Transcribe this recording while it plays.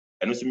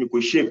and so me ko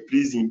shape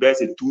please in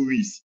best 2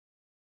 weeks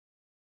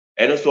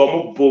and so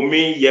mo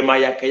bomi ye ma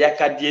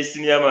yakayaka die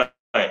senior man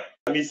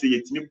me say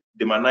yetimi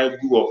de manai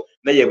guo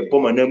na ye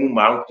boma na mu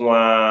ma nko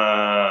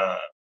a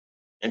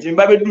enti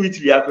mba be do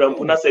Italy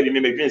akrampo na say me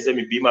dwen say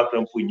me bi ma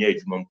akrampo nya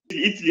adwuma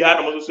Italy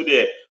ha no so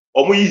de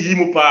omo yi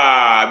mu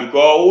pa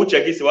because wo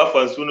check say wa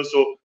fansu no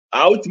so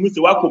a utimi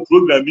say wa ko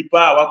program bi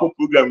pa wa ko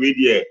program we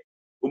there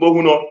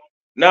obohu no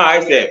now I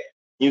say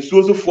in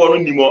so for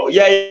no nimo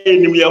ya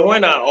nim ye ho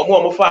na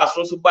omo fa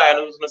so buy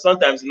no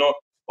sometimes no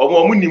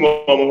omo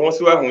nimo omo ho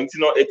so wa ho nti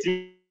no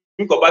eti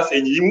ko ba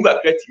say yi mu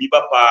ga kreti bi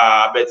ba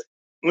pa bet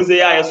mu say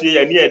ya so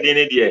ya ni e den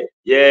ne de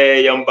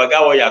ye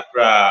mbaga wo ya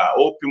kra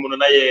o pim no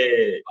na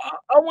ye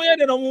omo ye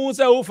de no mu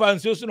say wo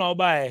fancy so na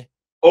oba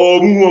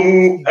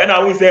mu e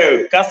na mu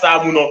say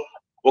kasa mu no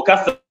o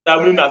kasa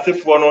mu na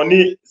sefo no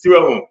ni siwe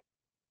ho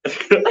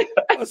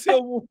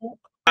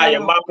I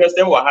am my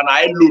person wa ha na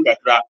I look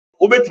akra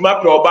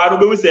obetima pre oba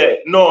no be say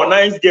no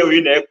nice girl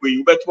we na ekwe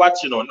you bet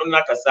watch no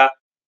na kasa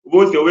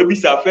obo say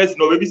obebisa first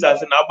no obebisa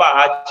say na ba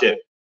ha che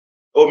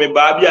o me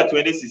ba bia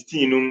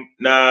 2016 num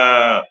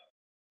na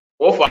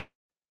ofa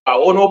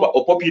no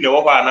opopi na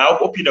ofa na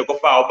opopi na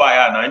kofa oba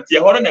ya na ntie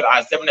ho na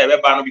asem na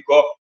ebe ba no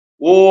because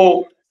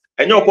wo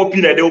enye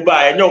opopi na de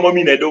oba enye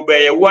omomi na de oba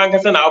ye wo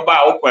ankasa na oba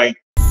okwan.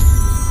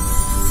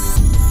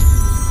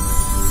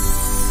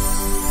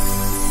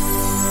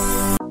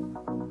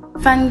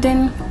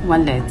 Funding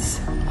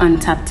wallets on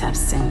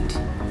TapTapSend.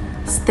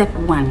 Step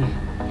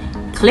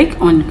 1.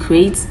 Click on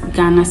Create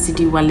Ghana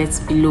Cedi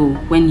Wallets below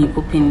when you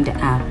open the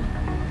app.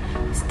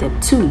 Step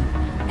 2.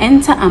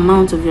 Enter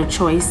amount of your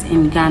choice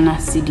in Ghana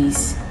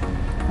Cedis.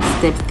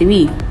 Step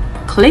 3.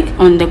 Click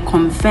on the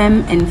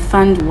Confirm and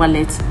Fund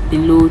wallet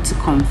below to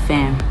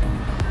confirm.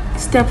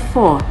 Step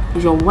 4.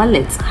 Your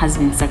wallet has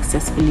been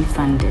successfully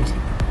funded.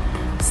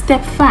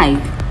 Step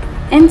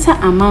 5. Enter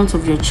amount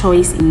of your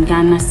choice in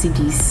Ghana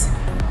Cedis.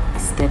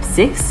 Step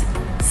 6.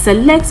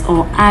 Select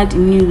or add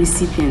new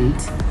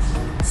recipient.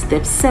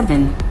 Step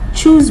 7.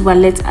 Choose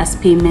wallet as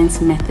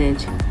payment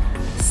method.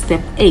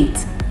 Step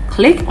 8.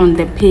 Click on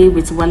the Pay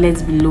with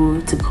Wallet below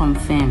to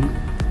confirm.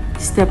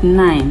 Step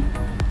 9.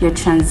 Your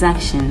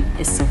transaction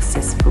is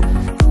successful.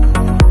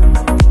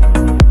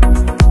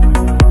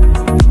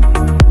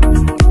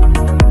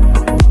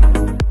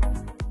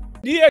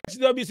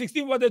 DXW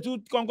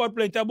 1642 Concord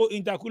Printable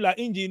Intercooler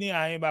Engineer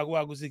and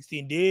Baguagu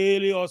 16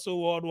 daily also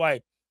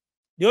worldwide.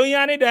 The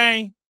only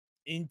thing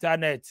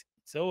internet.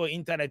 So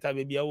internet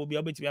baby I will be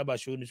able to be able to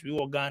show this. We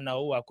will Ghana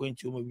who are going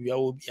to be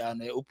able to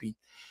be open.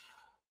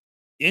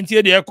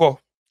 Inti de echo.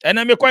 And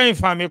I make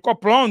infame ko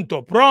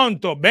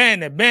pronto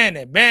bene.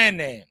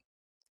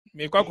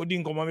 Me kwa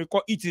kudin ko me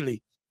ko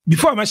Italy.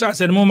 Before I shall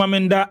say mo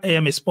mamenda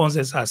my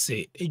sponsors has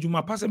say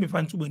ejuma pass me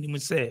fan to bani mu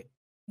say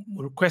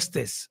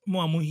requesters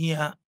mo amu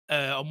here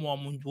omo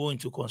amu go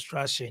into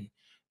construction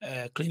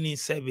cleaning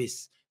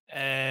service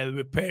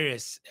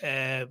repairers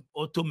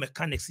auto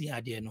mechanics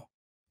here there no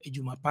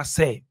ejuma pass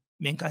say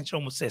men kan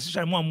chiro mo say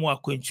especially mo amu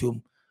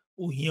akwantuom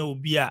o here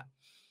obi a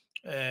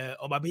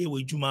obabe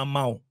we ejuma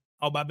ma o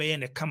obabe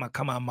ne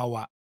kama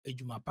mawa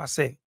ejuma pass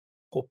say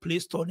ko Play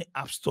Store ne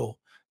App Store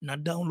na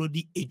download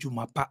the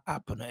Ejumapa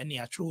app na any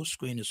actual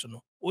screen so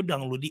no o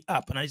download the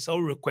app na is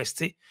all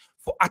requested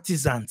for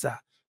artisans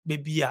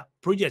baby a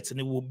project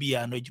ne will be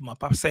no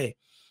Ejumapa say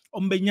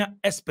ombenya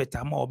expert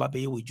ama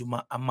obabe we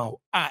ejuma ama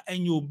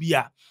enye obi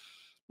a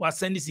wa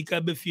send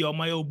sika be fi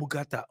omaya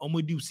obugata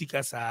omodi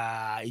usika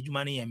sa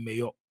ejuma ne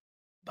yemeyo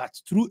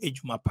but through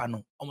Ejumapa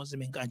no omo se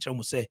menka nche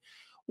mo say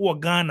wo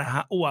Ghana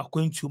ha wo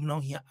akwantum na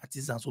ohia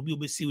artisans obi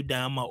obesi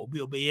udan ama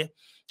obi obeye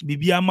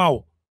bibi ama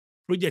o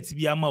project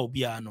bi ama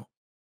obi ano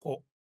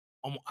ko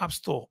App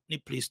Store ni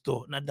Play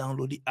Store na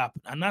download the app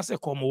and na se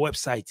ko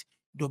website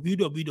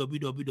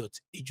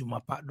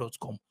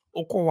www.ejumapa.com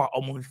okowa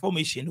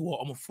information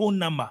wo phone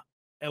number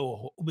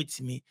ewo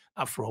obetimi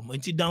afrom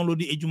nti download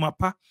the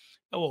Ejumapa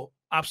ewo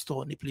App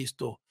Store ni Play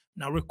Store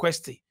na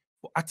request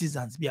for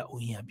artisans bia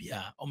ohia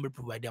bia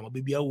provide am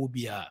bia wo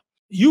bia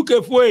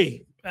UK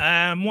foi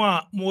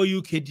mo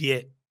UK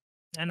die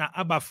na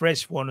aba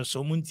fresh for no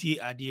so muntie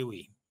ade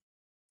we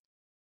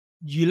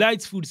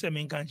Delight Food se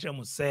men kan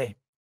chamo say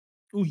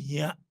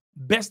here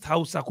best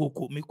house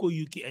akoko me ko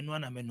UK eno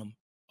na menom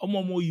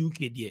omo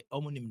UK die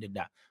omo nim de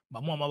da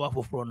ba mo amaba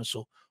foforo no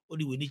so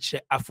odi we ni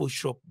che afo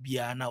shop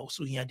bia na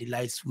so here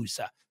Delight Food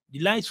sa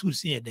Delight Food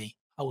se den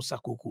house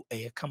akoko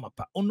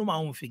kamapa ono ma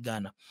ho fi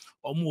Ghana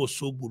omo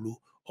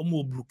osobolo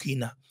omo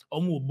Burkina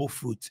omo obo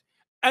fruit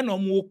ena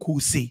omo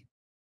kose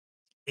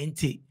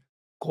enti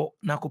ko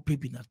na ko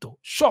pebi na to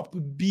shop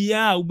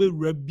bia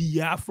ubewura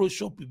bia afro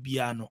shop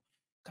bia no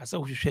kasa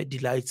we share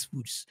Delight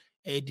Foods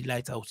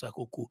Delight house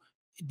akoko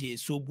de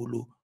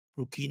sobolo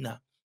Burkina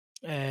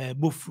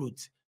bo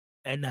fruit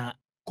na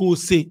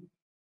kose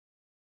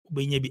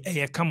ubenye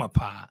bi kama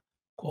pa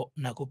ko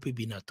na ko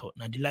pebi na to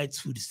na Delight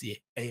Foods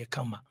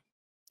kama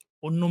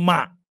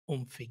onuma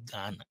omfe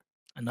Ghana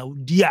na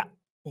udia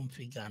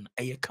omfe Ghana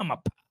kama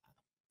pa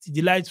ti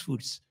Delight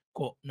Foods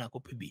ko na ko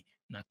pebi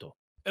na to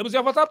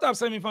ebusia for tap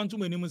say me fan too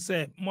many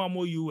say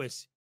mo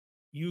US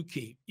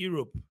UK,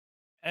 Europe,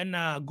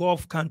 and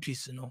Gulf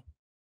countries,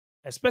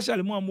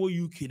 especially more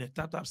UK, the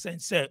tap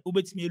sense say,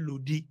 ubet me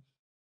lodi,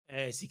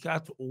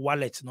 sikat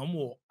wallet, no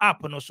more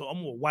app, no so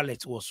more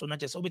wallet was so not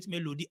just ubet me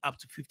lodi up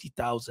to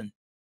 50,000.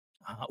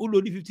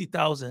 Ulodi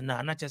 50,000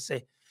 na not just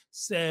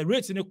say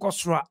rate in the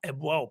costra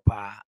eboa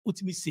pa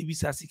utimi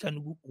service asika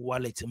no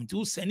wallet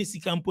mtu send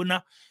sika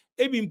mpona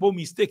ebi mpo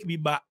mistake bi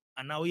ba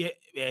and now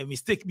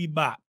mistake bi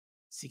ba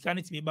sika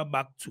nit me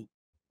back to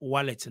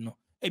wallet no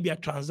ebi a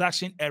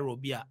transaction error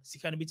bi a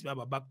sika no bit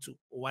me back to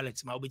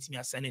wallet ma obetimi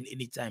assign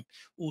anytime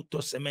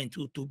to cement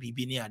to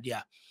bibi ni ade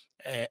a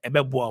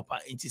ebeboa pa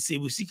nti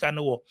save sika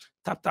no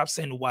tap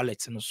send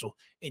wallet no so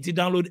nti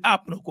download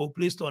app no ko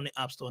Play Store and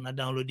App Store na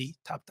download the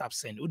tap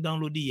send o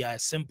download the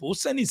simple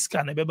send it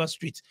scan ebeba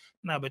street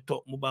na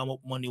beto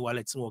mobile money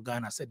wallet no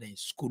Ghana said in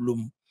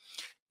schoolum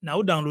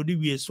now download the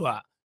we so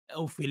a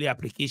fill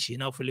application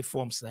now fill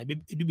forms na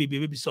do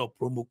be so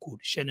promo code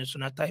share so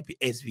na type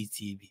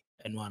SVTB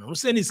and one o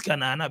send it scan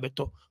na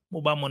beto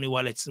mobile money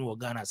wallet no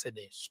Ghana said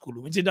in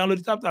schoolum nti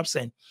download the tap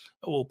send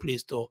o Play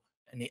Store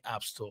and the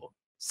App Store.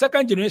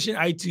 Second generation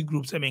IT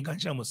groups, I mean,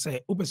 can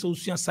say, open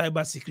solution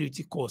cyber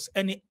security course,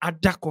 any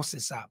other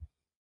courses are.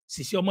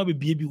 Since your mother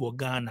baby or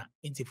Ghana,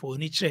 into for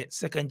nature,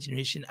 second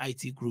generation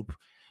IT group,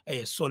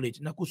 solid.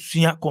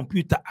 Nakusuya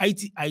computer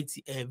IT,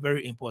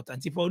 very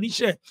important. If for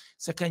nature,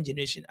 second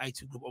generation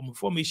IT group,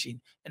 formation,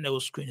 and I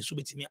was screen, so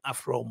between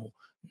Afromo,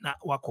 na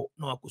wako,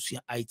 no akusuya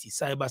IT,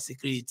 cyber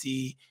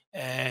security,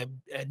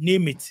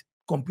 name it,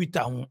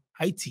 computer,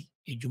 IT,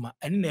 ejuma,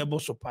 and enable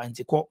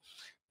support,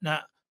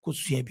 na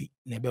kusuya bi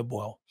na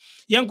beboa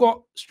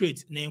yenko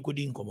straight na yenko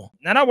di nkomo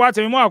nana wa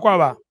atemi mo akwa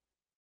ba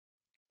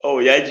oh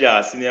ya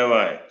ja senior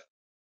man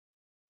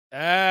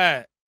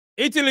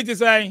Italy ti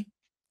sai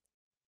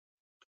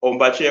o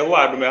mbache ho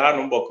adome ha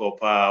no mboko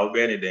pa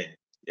obeni den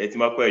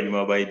yetima kwa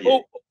adwuma ba ide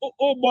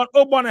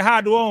o bon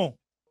hard won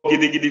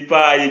gidi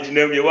pa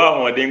yejinam ye wa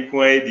ho den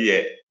ko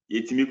ide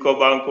yetimi ko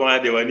ban ko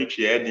ade wani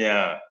twe ede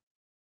a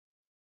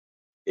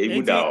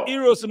eguda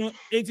Euros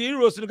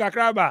no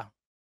kakra ba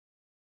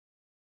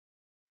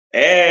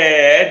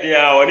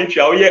Edia oni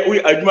twa we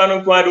adwuma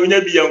no nko ade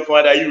onya bi ye nko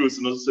ade Euros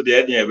no so de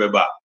edia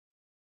beba.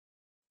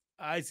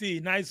 I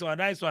see, nice one.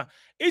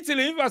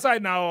 Italy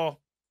inside now.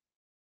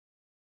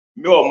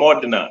 Me o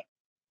Modena.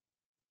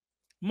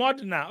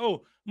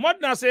 Oh,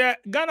 Modena say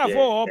Ghana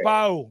for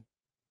pa.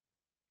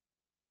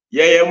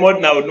 Yeah,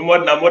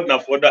 Modena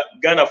for that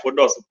Ghana for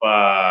those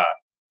pa.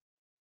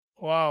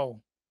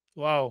 Wow.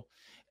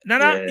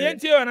 Nana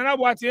yentio nana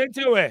what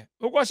yentio we.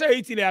 Uko say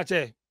Italy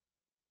ache.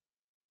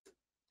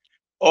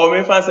 Oh,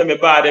 me fancy me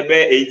ba de be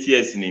 8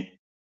 years ni.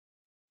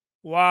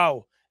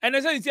 Wow. And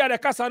they say it's the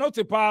casa not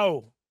to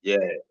power. Yeah.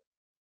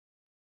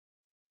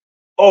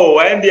 Oh,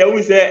 and there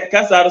we say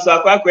casa so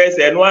akwa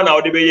say no na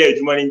wo de be ye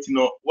adwuma nti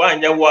no. Wa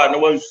anya wo a no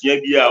wan sua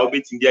bi a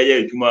obetim dia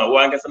ye adwuma.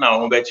 Wa nkasa na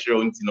ho be kire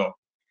nti no.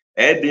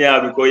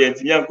 Dia because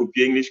yentimi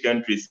ankopie English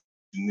countries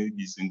ni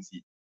bi so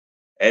nti.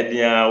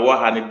 Dia wo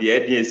ha ne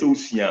dia so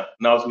usua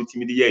na so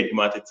timi de ye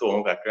adwuma tete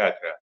wo kakra.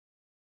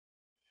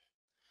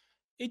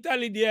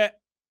 Italy dia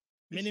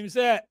minim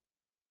say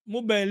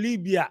mo ben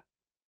Libya.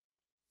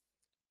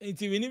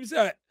 Inti minim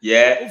say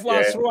yeah.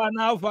 Afro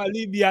na for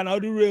Libya na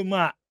do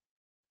rema.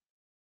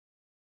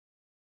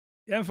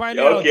 Then find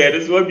out. Okay,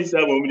 this will be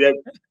some mom there.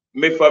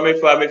 Me for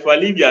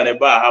Libya na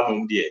ba ha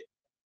mom there.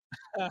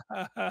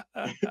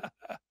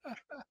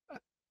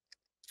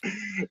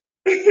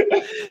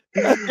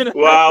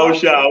 Wow, which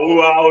stories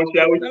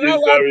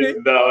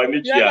now on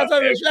it.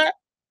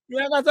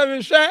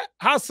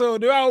 Hustle,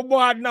 they are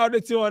bored now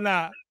the two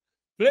na.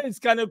 Planes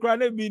can cry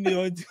be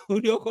on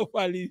Yoko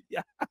for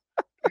Libya.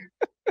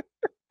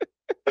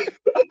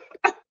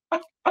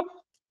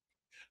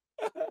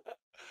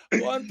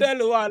 One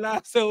tell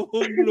one so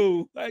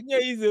blue. And yeah,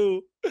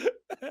 easy.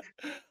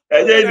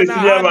 And yeah, the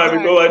senior man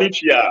we go on it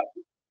here.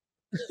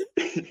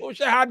 Oh,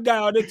 she hard guy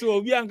on the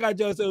two. Bianca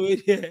just over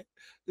here.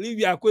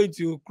 Libya going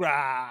to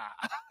cry.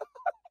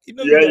 Yeah.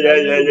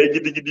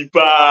 Gidi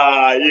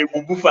pa. Ye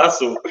bubu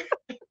faso.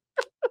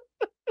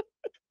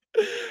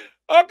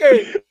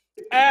 Okay.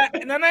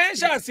 Nana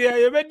Yensha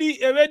say you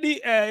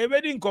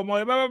ready come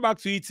back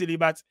to Italy,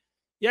 but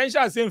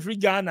Yensha say free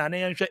Ghana na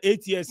Yensha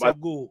 8 years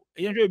ago.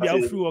 Yensha be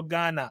out free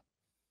Ghana.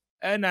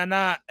 And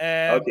Nana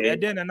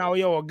then now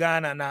you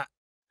Ghana na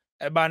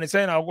ba ne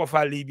say na go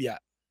for Libya.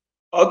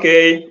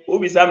 Okay, who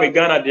be some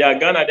Ghana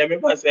there me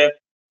fan say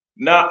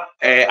na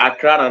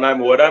Accra na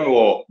me what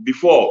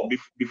me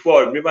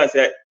before me fan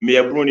say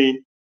me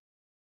Bruni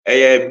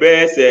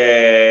best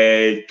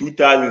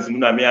 2000s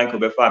na me anko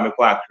be fa me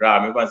kwa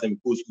Accra me fan say me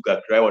go school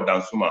Accra or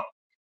Dansuma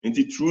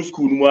into true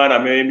school no na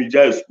me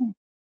just school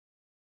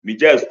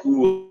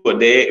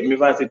there me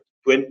fan say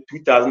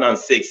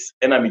 2006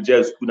 and I'm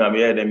just school na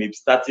me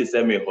started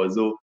say me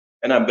hustle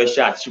and I'm be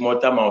sha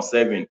Chimota Mount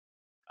 7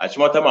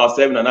 Achimota Mount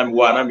 7 na me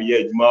wa na me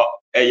ye adwuma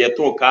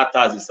yeton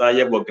carters san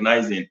ye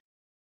organizing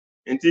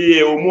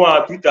nti omu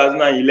a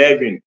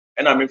 2011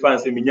 and I'm fan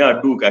say me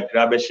nya do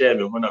kakra be share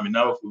me ho na me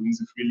na for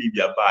free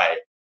Libya buy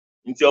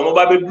nti omo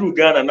ba be dru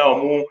Ghana na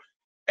omo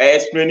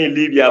explaining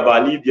Libya ba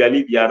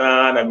Libya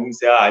na me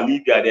say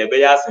Libya de be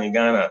ya sen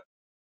Ghana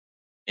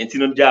enti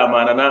no ja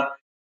ma na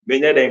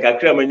menya den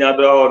kakra menya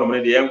do ho no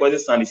me de enko se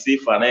san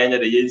safer na enya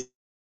de ye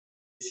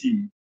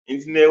sim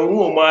enti na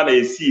hu ma na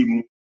esi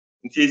mu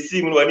enti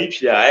esi mu wani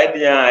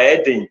twia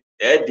eden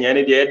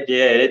ne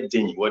de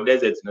eden wo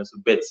desert na so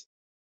bet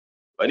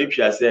wani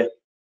twia se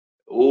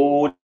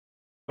o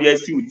de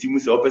esi utimu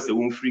se opese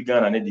wo free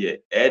Ghana ne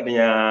de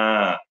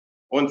eden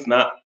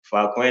ontna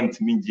fa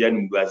point mi ngia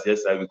nu guase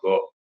sa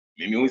because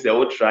me hu se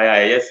wo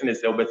try yes ne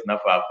se wo bet na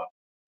fa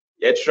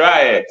ye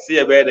try see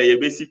ye be ye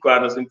besi kwa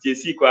no so ntie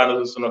si kwa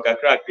no so no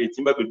kakra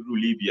timba be duru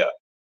Libya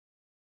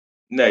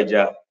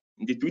Nigeria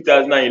in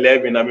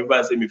 2011 na me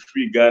ban say me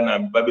free Ghana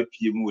me ba be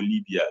pie mu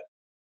Libya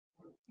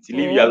ti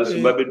Libya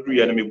so ba be duru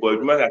ya na me boy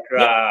duma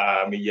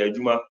kakra me ya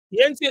adwuma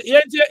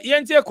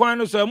yentie kwan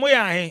no so mo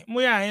ya he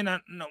na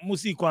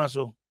musi kwan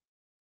so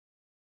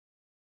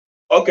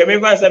okay me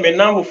ban say me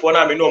now for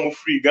na me no mo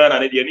free Ghana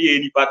na de ye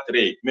nipa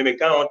 3 me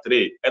kan on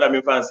 3 e na me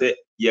ban say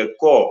ye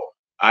call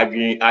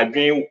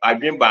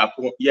adwen ba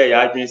ko ye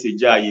ya adwen se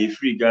ja ye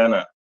free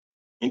Ghana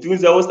into we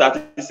start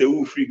say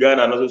we free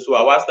Ghana no so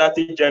I was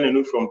starting journey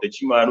no from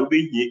Techima no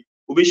be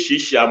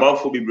shishi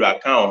amanfo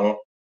bibra kan ho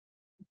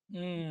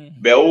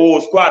be o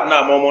squad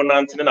na momo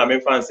nante na me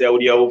fan say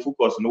we dey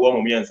focus no wo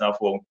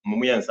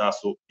momiensa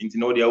so into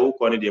no dey wo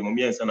ko ne dey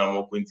momiensa na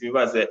mo ko into me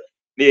fan say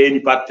na any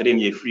part train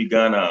ye free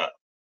Ghana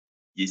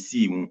ye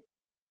see mu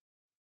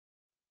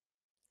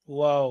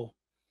wow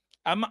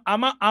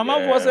ama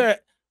for say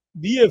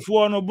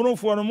BF no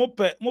brunfo no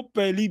mo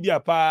pe Libya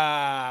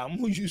pa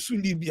mo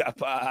yusu Libya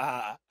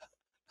pa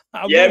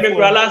yeah me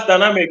for last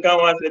time na me kan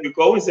wan say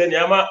because we say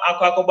nyama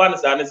akwakoba ne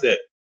say ne say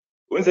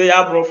we say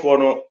ya brunfo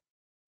no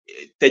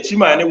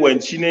Techima ne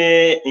wanchi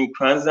ne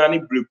nkranza ne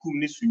brekum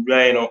ne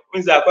suwan no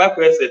nza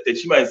akwa se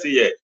Techima say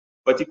ye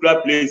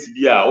particular place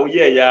bi a o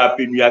ye ya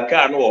penua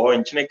car no ho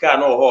nchine car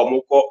no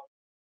ho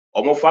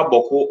omofa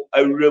boko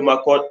awure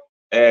makọ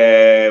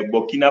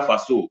Burkina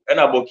Faso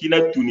na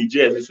Burkina to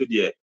Niger so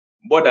de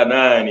border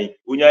na ni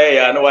unya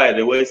ya na wa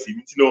de we si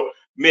no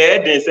me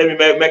eden se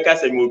me ka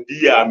se me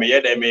obi a me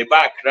ye de me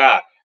ba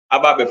kra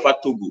aba be fa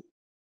Togo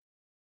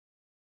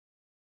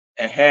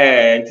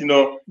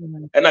ntino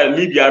na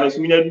Libya no so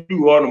nya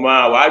du ho no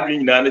ma wa adwen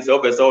nyina ne se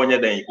obese onye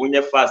den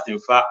onye fast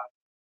mfa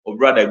o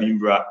brother bi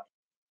mbra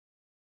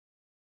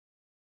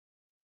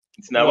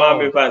ntina ma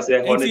me fan se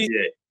ho ne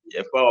de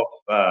ye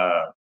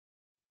fa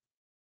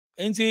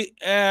nti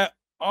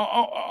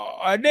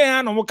ade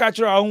ha no mo ka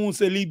kira hu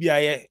se Libya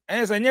ye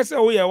ense nye se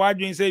wo ye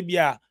wadwen se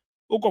bia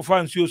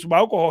ukofa nsuo so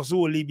ba ukoho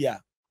so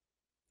Libya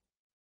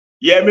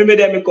ye me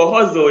de me ko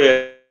hozo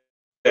ye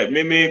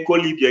me ko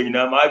Libya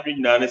nyina ma adwen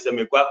nyina ne se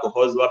me kwa ko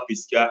hozo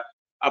apiska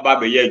aba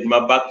be ye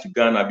adwuma back to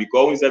Ghana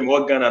because we say me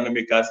wo Ghana no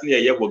me ka se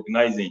ye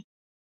organizing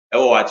e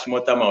wo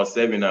achimota ma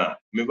 7 na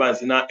me ban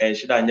se na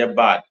enshida nye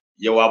bad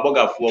ye wo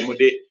abogafo mo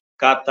de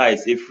car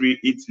ties e free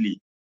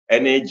Italy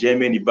any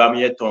Germany bam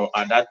ye ton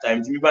at that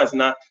time me ban se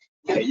na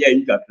ye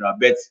yi kakra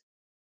bet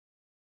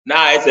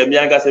na ese mi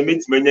anga se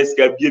metimanya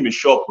sika bie me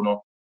shop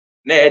no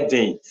na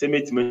eden se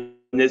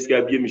metimanya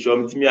sika bie me shop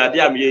ntimi ade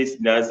am ye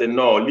na se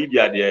no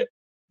Libya de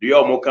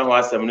yo mo kan ho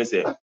asem no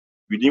se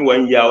within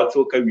 1 year o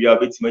to ka wi a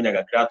betimanya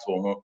kakra to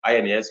ho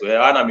aye na yeso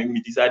na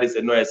me decide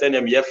se no ese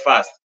na me ye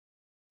fast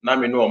na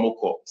me no mo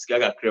ko sika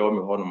kakra o me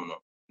ho no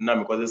na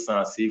me ko se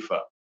san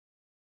safer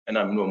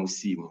na me no mo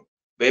see mu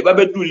be ba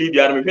bedu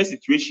Libya na me hwe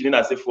situation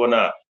na se for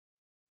na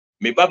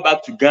me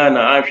back to Ghana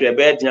ahwe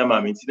be dia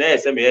ma me nti na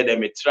yese me ye de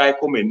me try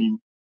come anim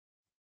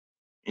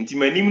nti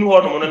manim no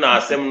ho no na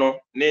asem no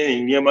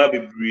ne niema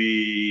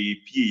bebre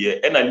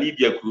pie na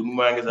Libya kru no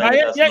mangeza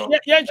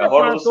ngeza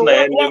ho no so na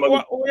ye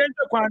niema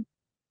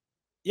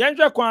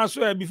yenhwe kwan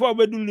so before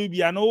bedu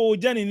Libya no o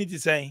journey ni ti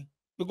sen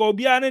because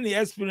obi an ni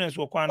experience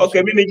wo kwan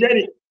okay me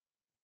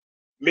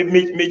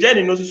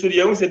journey no so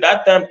ye say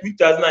that time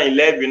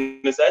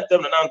 2011 no that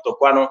time na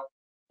ntokwa no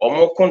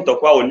omo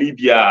kontokwa o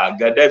Libya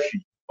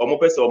Gaddafi omo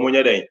pese omo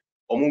nya den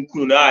omo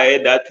nkunu na aye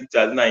that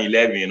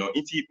 2011 no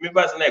nti me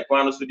ba se na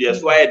ekwan no so de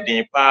so aye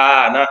den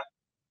pa na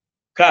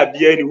ka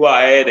bia ni ho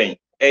aye den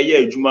eye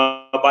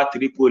adwuma ba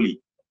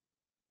Tripoli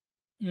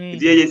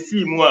nti ye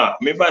si mu a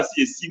me ba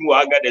se si mu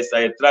aga de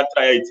sai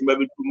tratra ya timba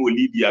bi tu mo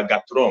Libya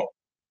Gatron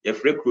ye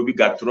free krobi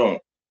Gatron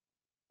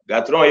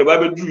ye ba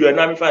be du ye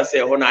na me fa se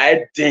ho na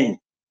aye den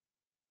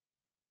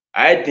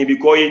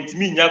because ye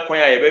ntimi nya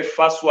kwan aye be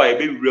fa so aye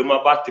be wura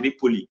ma ba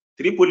Tripoli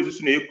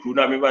so na ekru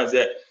na me ba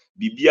se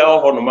bibia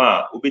ho no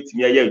ma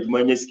obetimi aye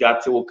adwuma nya sika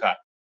atewoka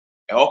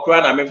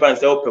okra na me fan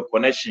say open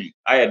connection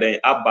aye den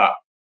aba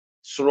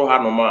soro ha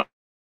no ma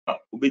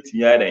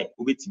obetimi aye den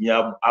obetimi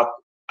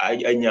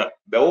anya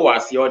be wo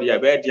wase o de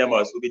be dia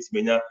ma so obetimi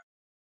anya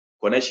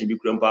connection bi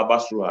kura mpa aba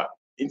soro ha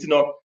nti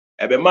no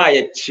ebe ma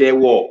ye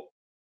chewo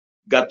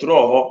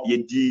Gatron ho ye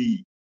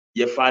di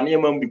ye fa ne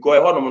ma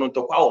because ho no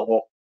ntokwa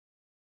ho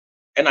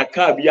e na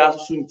ka bia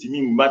so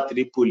ntimi mma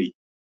Tripoli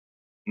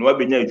no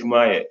abenya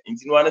adwuma aye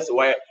nti no ane se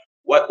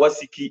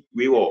wasiki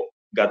we wo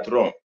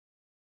Gatron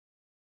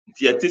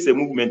nti yete se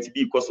movement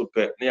bi koso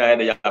pe na ya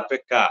de ya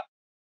peka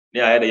ne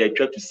ayɛ dɛ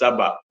yɛtwa to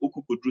Saba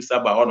ukukudru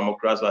Saba hɔ no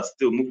mokra so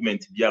still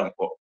movement bi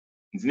ankɔ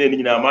nti na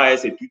nyina ma ayɛ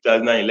sɛ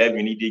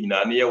 2011 ni de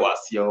nyina ne yɛ wɔ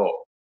aseɛ hɔ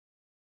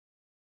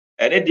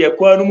ɛne deɛ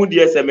kwan no mu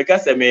deɛ sɛ meka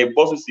sɛ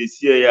mebɔ so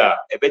sesie a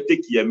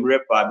ɛbɛteki yɛ mmerɛ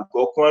paa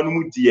because kwan no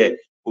mu deɛ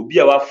obi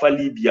a wafa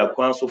Libya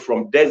kwan so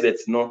from desert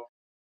no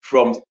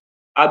from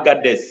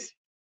Agadez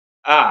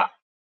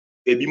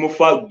ebi mo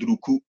fa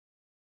Duruku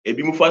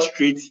ebi mo fa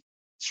straight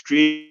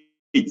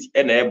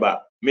ɛna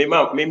ɛba me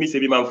sɛ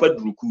bi ma fa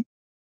Duruku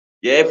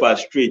yɛ fa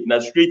straight na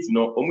straight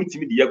no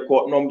ɔmutimi de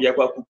yɛkɔ na ɔmo de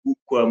yɛkɔ akuku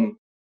kwan mu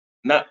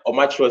na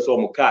ɔmo akyerɛ sɛ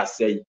ɔmo kaa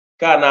sɛe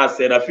kaa na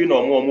asɛe na fi na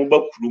ɔmo ba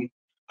kurom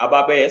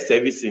aba bɛyɛ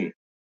servicing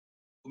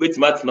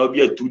obetimi atena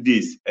obi 2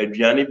 days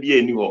aduane bi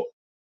ani hɔ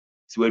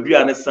so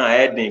aduane san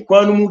ɛden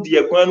kwan no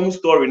mu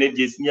story ne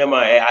de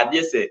sinyama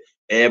adeɛ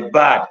sɛ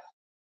bad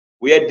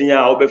we ɛden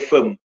a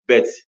ɔbɛfam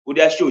bet wo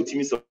de ahyɛ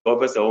otimi sɛ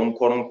ɔfɛ sɛ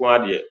ɔnkɔ no nko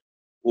adeɛ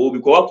o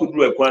because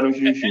wakuduru kwan no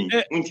mfimfin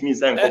untimi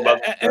nsan kɔ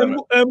back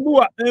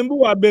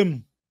embu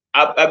abem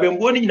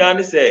abembo ni nyina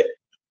ne sɛ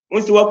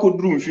unsi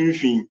wakuduru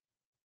mfimfin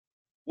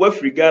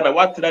wafiri Ghana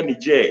watra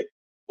Niger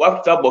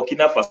wafta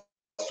Burkina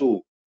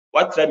Faso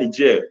watra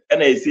Niger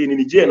ɛna ɛsɛ ni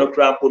Niger no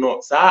krampo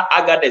no saa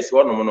Agadez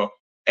hɔ no no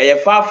ɛyɛ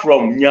far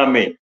from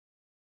Nyame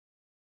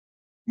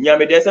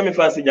de sɛ me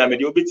fancy Nyame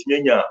de obetimi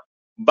anya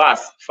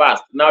bus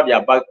fast now they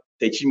are back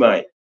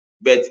Techiman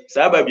but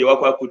saa ba bia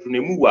wakwa akuduru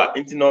na mu wa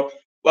nti no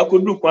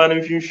wakuduru kwan no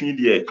mfimfin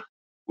de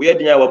we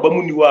ɛden a waba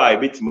mu ni hɔ a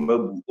ebetimi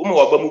mabu o ma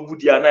waba mu bu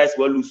dia nice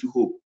we lose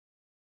hope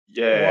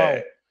yeah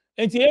wow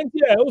enti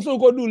also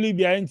go do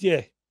Libya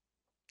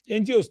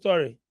enti o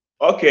story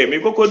okay me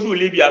kokodu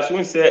Libya so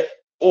nse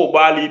o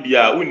ba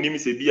Libya unnim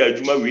se bi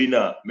adwuma we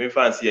na me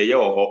fancy ye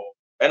wo ho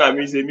e na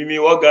me se mimi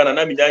wo Ghana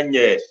na me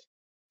nyanye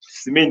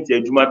cement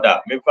adwuma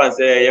da me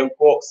fancy ye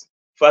nko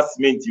fast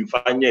cement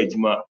mfa nya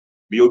adwuma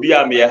me obi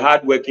a me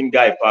hard working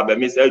guy pa ba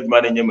me se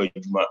adwuma na nya ma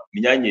adwuma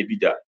me nyanye bi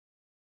da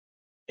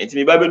enti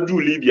me ba be du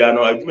Libya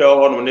no adwuma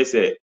ho no ne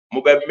se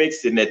mo be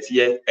mix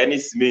netie any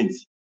cement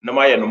na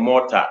ma ye no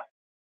mortar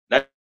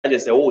na je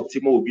se wo ti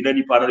mo obi na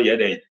nipa no ye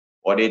den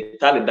or they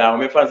tell it down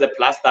me fancy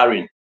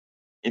plastering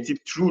nti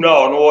true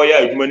now no ya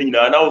adwuma ni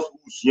nyina na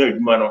usua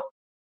adwuma no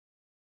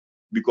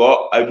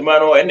because adwuma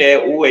no ene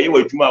wo ye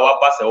adwuma wa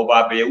pass wo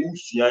ba be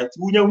usua nti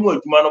wunya hu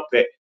adwuma no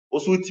pe wo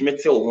so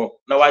timete wo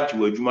ho na waje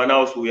adwuma na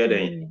wo so ye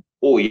den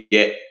o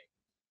ye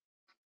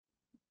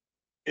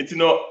nti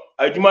no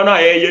adwuma no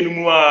aye no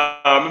mu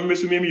a me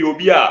so me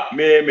obi a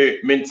me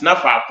ntena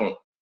faako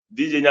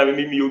DJ nya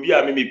me obi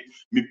a me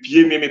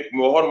pie me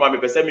ho no ma me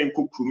pese me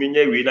nkokuru me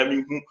nya we na me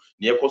hu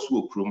ne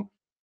ekoso okrum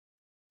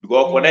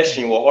because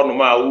connection wo ho no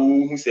ma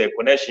wo hu say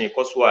connection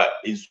ekoso a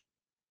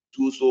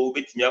so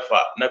betimi afa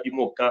na bi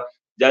mo ka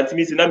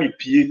jantimi si na me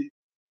pie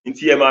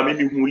nti e ma me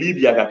hu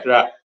Libya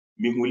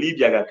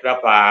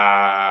kakra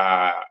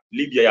pa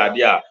Libya ya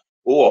de a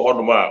wo ho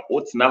no ma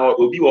wo tena ho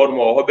obi wo no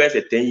ma ho be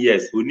say 10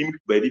 years onim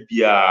ba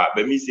bia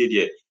ba mi say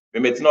there me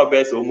metena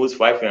be say almost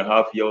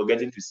 5.5 years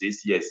getting to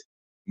 6 years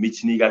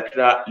michini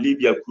kakra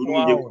Libya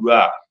kuru nye kuru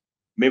a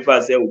me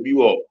fa say obi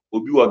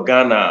wo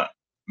Ghana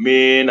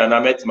me na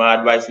met my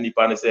advice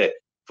nipa ne say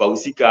fa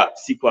usika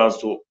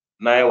sequence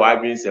na e wa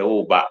adwen say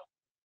wo ba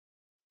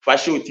fa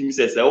show team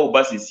say wo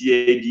ba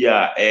sisi di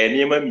a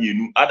niema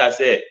mienu ada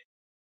say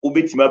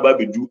obetima ba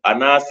bedu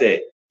ana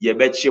say ye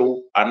be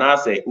chew ana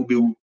say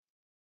obewu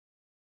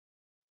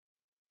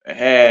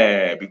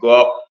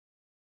because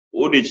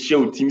o de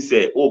show team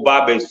say o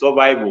ba be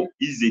survival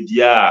easy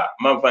dia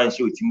man fan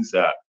show team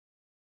say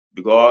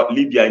because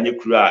Libya nye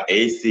kura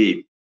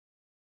save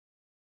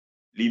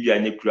Libya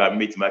nye kura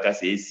mate maka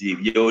say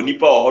save ye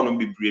onipa ho no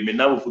bebre me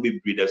na wo fo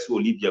bebre da so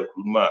Libya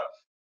kuruma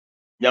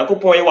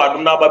Nyankopon ye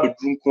wadom na ba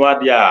bedru nko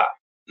ade a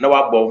na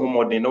wabɔ ho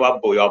modern na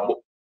wabɔ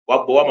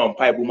wa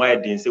mampai bu ma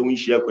den se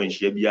wonhia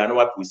kwanhia bia na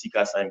wapo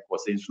sika sign ko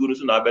se nsuo no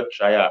so na ba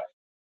try a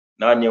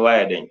na anye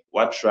wa den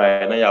wa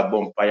try na ya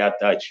bɔ mpa ya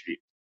tachiri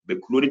be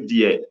kuro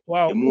die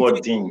emu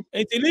odin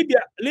enti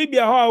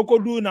Libya ho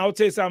akodu na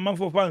wote say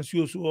amanfo fa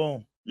nsuo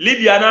so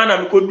Libya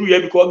na me kodu ye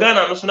because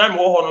Ghana no so na me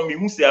wo ho no me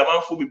hu se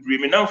amanfo bebre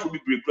me namfo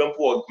bebre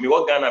krampo me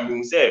wo Ghana me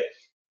hu se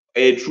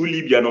true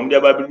Libya no me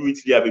aba be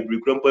Italy a bebre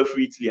krampo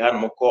free Italy ha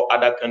no ko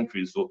other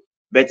countries so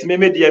but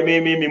me dia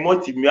me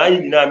motive me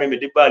ayi na me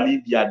de ba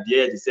Libya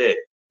dia they say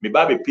me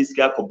ba be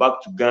piska go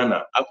back to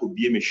Ghana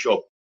akobie me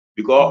shop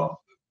because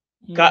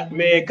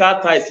me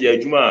car ties ya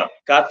adwuma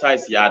car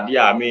ties ya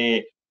dia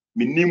me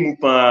nimu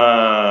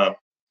pa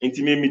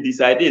nti me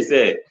decide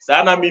say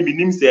sa na me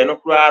nim say no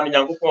kura no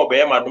Nyankopon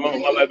obeye madoma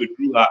mo ba be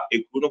tru ha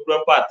ekuro no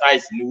kura pa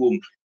ties ni wo mu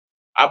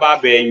aba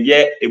be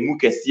ye emu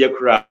kese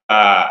kura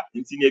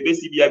nti ne be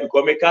si bia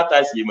because me car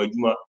ties ya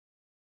maduma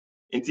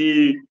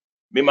nti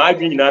me ma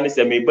adwin nyina ne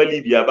say me ba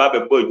Libya ba be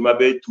boy adwuma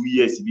be 2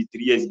 years bi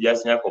 3 years bi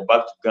asan go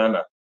back to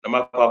Ghana na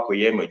makwa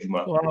koye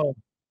maduma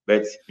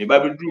but me ba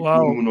be dru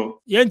mu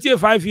no yentie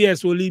 5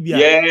 years o Libya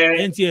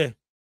yentie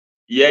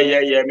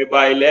yeah me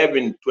by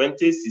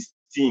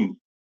 2016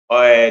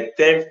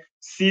 10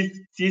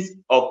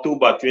 6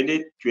 October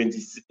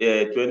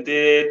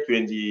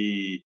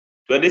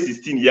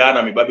 2016 ya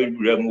na me ba be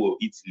dru mu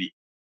Italy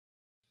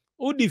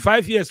Udi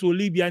 5 years wo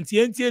Libya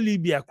anti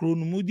Libya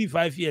krono mudi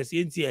 5 years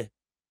enti.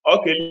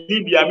 Okay,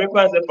 Libya me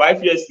fan say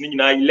 5 years ni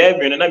na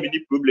 11 na me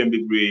need problem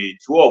be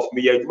 12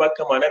 me ya juma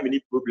come na me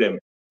need problem.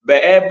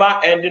 But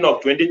ever ending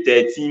of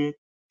 2013,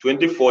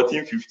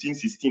 2014, 15,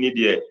 16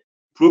 there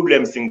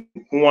problems in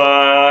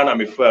kwa na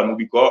me firm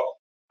because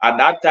at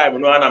that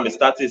time no na me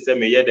started say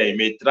me here then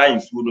me try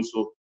in school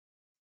so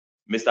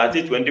me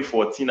started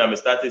 2014 and me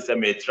started say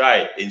me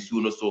try in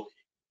school so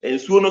in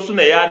school so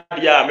na ya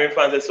dia me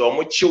fan say so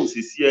mo chill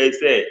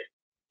say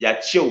ya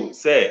chill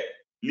say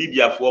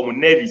Libya for mo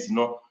nervous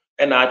no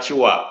and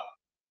achiwa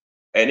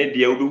ene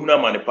dia obi huna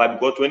manepa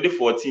because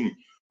 2014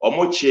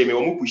 omo che me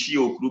omo pushi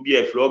okuru bi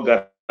e floor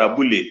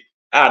garabule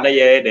na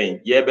ye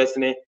den ye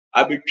besne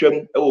abetwam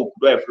e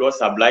okuru e floor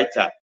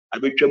sublighter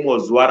abetwam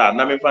ozuara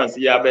na me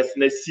fancy ya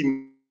besne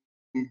sim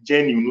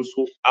geni no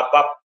so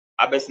aba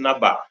abesna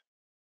ba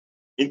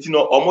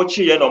intino omo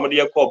che ye na omo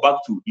de call back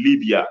to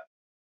Libya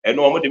ene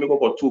omo de me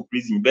call to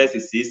prison best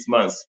 6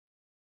 months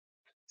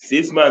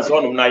 6 months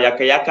on na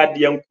yaka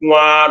de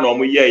nkoa na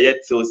omo ye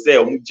till say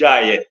omo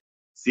jaye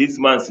 6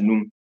 months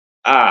num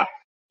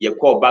you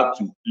call back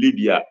to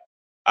Libya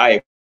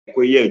ye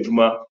koye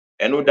adwuma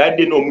eno that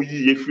day no mu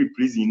yi free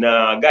prison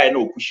na guy na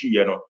opushi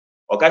ye no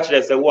o ka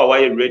kire say wo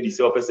why ready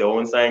say o pese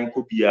on sign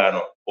copy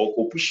no o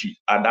ko pushi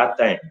at that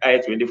time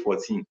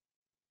 2014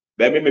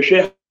 be me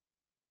hwe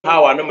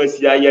how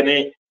anamasi aye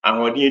ne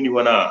ahode ani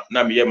ho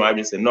na me ye ma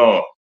adwe say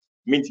no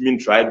mean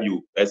tribe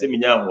you say me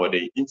nya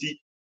ahode nti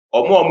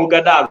omo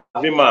gada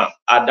avima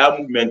at that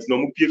movement no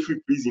mu pie free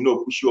prison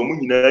no pushi omo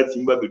nyina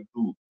timba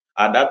bedu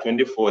at that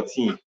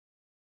 2014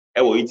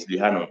 wo Italy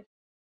hanon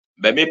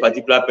but me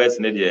particular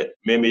person there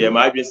me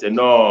imagine say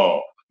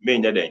no me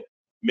nya den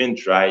me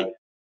try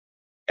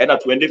and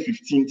at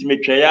 2015 ti me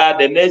twa ya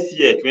the next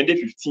year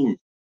 2015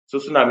 so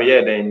na me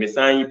year den me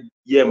san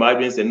year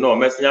imagine say no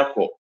me san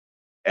akọ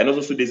and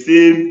also the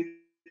same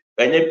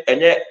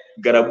enye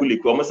garabule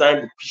ko mo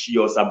san pushi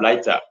your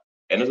sublighter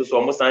and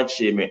also mo san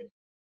che me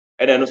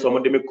and then also mo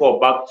de me call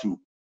back to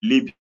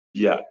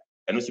Libya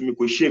and also me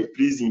go shape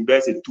prison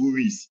best 2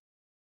 weeks.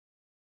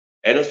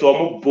 And so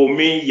omo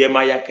bomi ye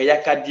ma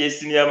yaka die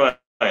sinema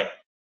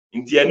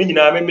nti anu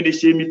nyina me de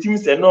she meeting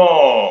say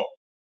no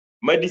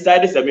ma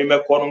decide say me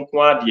mekọ no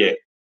nko ade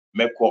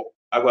mekọ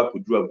agwa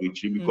koduru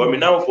abrochiri because me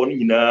now for no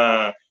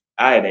nyina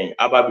den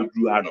aba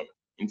beduru ha no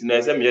nti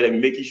na say me ye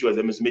make sure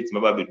say me so meeting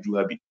aba beduru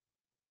ha bi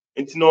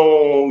nti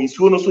no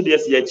nsuo no so de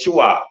say ye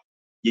chiwa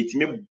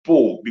yetime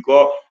bo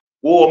because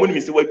wo omo ni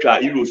me say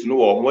watwa euros no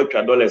wo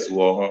watwa dollars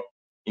wo ho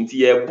nti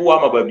ye bo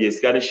ama ba bi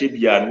esika no hye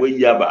bia no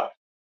wayi aba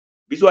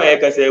biso aye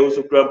ka say wo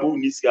so krampo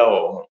ni sika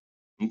ho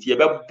nti ye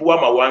bebo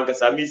ama wanka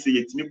sa me say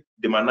yetimi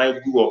de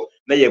manan guo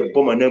na ye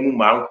bo manamu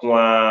ma nko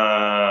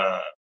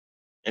a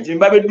nti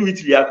mba be do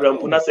it ya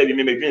krampo na say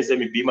me dwen say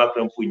me bi ma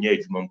krampo nya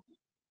adwuma mpo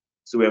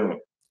so we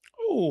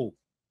ho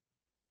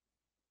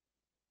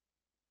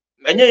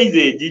anya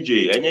ize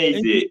DJ anya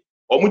ize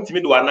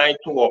omutimi de wanan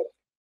to ho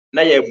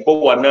na ye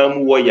bo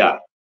wanamu wo ya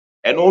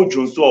eno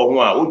odwonso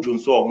ho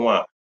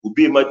a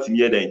obi ma timi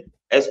ye den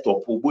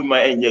stop obo ma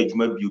enya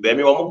adwuma bi be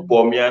me omo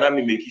bo me na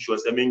me make sure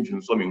say me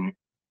ndwonso me hu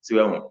so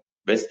we ho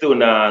but still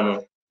na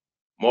no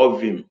more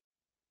vim.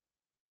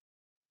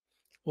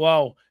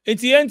 Wow.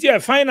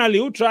 Enti finally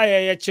who try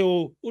a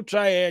chill.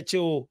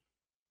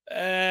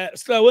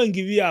 Still won't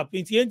give you up.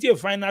 Enti a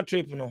final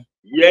trip no.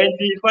 Yeah,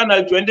 the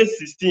final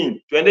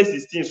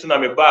 2016 so na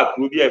me back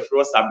no be a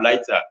floor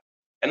sublighter.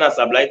 And a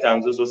sublighter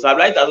and so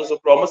sublighter also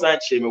promise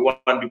and shame me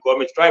one because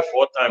me try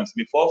 4 times.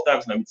 Me 4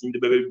 times na me team the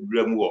baby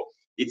problem war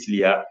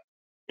Italy.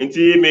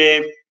 Enti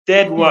me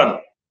third one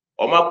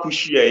oma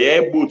push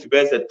here boat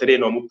be say 3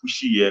 no mo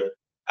push here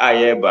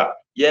ayeba.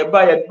 Ye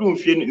ba ye do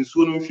mfie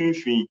nsuo no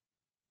mfinfin.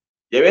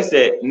 Ye we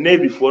say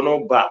navy for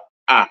no ba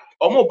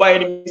omo ba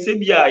ye say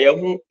bia ye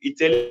hu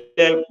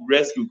Italian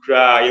rescue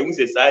cry ye hu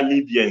say sa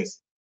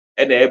Libyans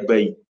e na eba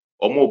yi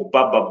omo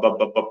ba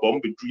omo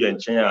bedu ye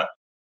nchen a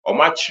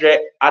omo akire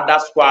other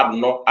squad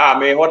no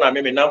me ho na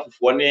me na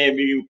mfufo na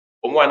me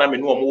omo ana me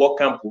no omo wo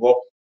camp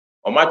ho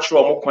omo akire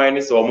omo kwan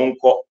ni say omo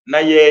nko na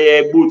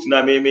ye boat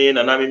na me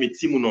na me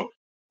team no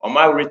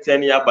omo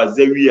return ya ba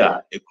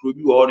Zawiya e kro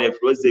bi wo na e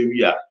fro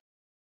Zawiya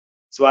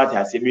so what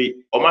I say me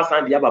omo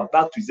sand ya ba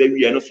back to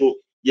Zawiya no so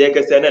ye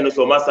kese na no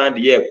so omo sand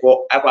ye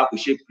ko akwa ko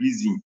she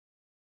prison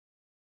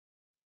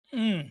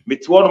me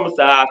tuono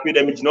musa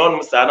afida me jino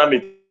musa na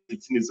me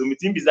titini so me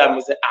tin biza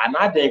me say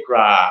na den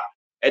kra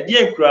e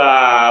den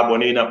kra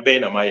boni na be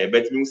na maye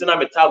but me musa na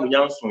me tagu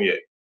nyanso ye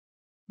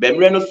be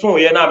mre no so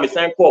ye na me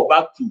san call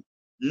back to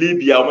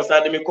Libya omo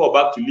sand me call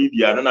back to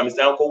Libya no na me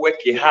san call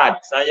work hard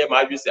san ye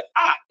ma adwi say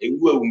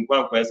ewu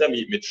nkwan say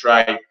me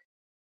try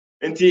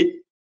nti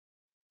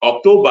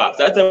October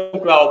that time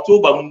kra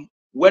October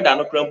weather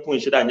no kra mpo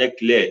nshida anya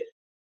clear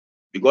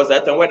because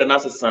that time weather na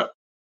sesan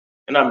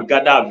and I'm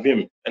gather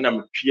vim and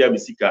I'm pia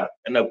misika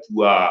and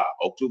pua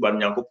October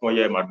nyankopon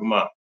ye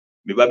maduma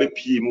me ba be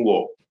pie mu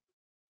wo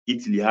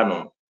Italy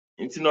hanon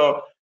nti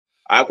no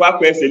akwa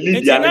say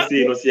Libya na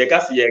say no say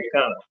ye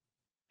kan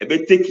e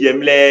be take ye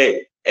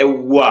mle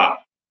ewa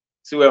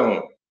so we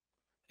ho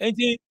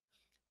Enti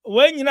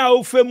when you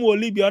now fame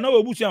Libya, no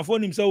we busu afo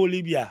nim say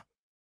Libya.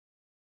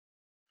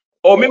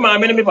 O me ma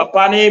me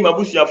papa ne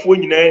mabusuafo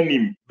nyina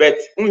nim, but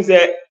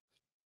unse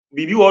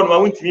bibi won ma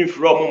wuntimi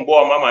from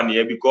mbo mama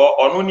ne because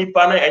ono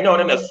nipa na enye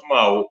ono na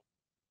suma wo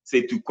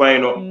say to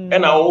kwan no e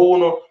na wo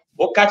no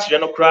wo ka kire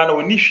no kra na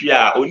oni hwe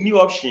a oni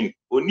option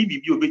oni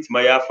bibi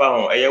obetima ya fa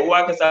ho eye wo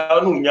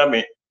akasa no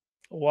nyame.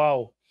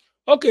 Wow.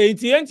 Okay,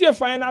 it's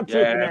final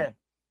trip there.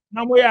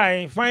 Na mo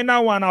ya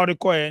final one out the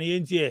coin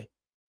enti.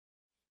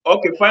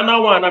 Okay,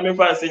 final one na me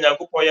fan say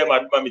Nyankopon ye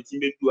maduma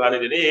metimbe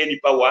 200 na ye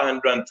nipa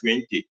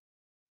 120.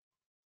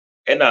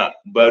 Ena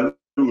balloon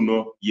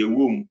no ye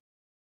wom.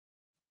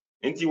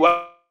 Enti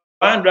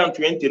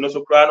 120 no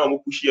so kra na mo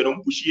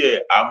pushie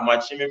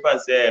ahmachi me fan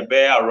say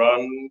be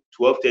around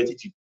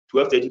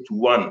 12:30 to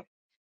 1.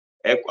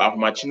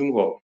 Ahmachi no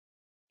ho.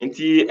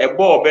 Enti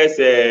ebo be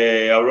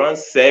say around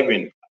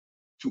 7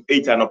 to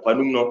 8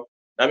 anopanum no.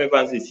 Na me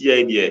fan say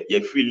see here ye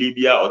free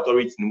Libya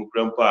authority no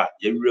krampa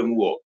ye wrem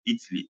wo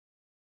Italy.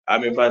 I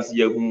me fan say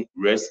ye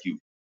rescue.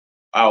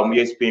 I'm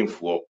yes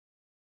painful.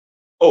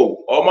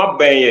 Oh, my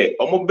ben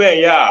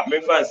yeah,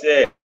 me fan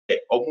say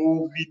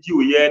video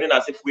yeah, and I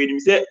say for him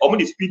say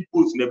the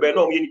speedboats in the ben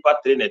no any part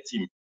train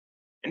team.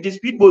 And the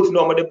speedboats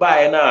no the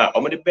buy na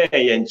the ben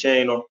yeah and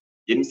chain no.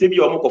 You say be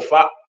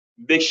kofa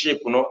big ship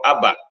no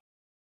aba.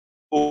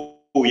 Oh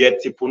yeah,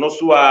 tipo no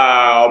so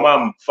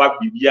fa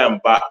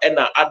bibia mba and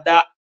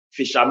other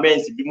fishermen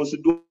bi mo so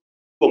do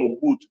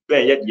boat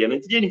ben yeah de no.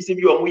 Nti you say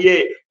be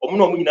ye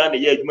no nyina na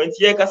ye adwuma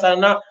nti ye kasa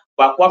na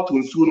bakwa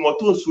tonsu no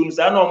tonsu no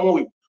sa na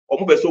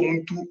omo be so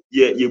muntu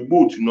ye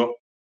boat no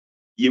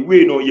ye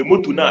we no ye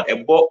moto na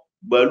ebo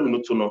balloon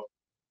no to no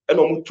e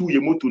no mutu ye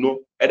moto no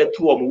e de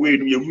to omo we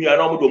no ye hu ya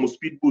na omo do omo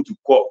speed boat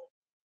ko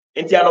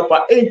enti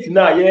anopa 8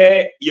 na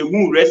ye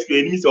hu rescue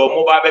eni se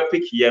omo ba be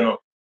pick ye no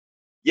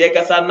ye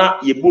kasa na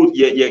ye boat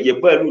ye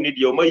balloon ni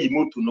de omo yi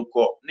moto no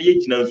ko na ye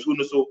gina nsu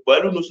no so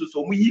balloon no so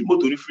omo yi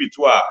moto ni free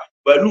to a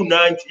balloon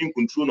na anti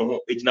control no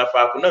ho e gina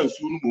fa ko na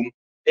nsu no bom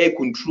e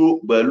control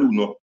balloon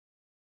no.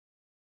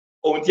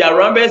 Onti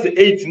around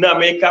 8 na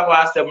make ho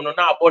asem no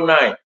na abo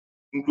 9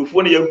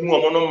 nkrofo na yehu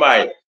omo no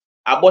mai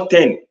abo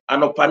 10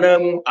 anopana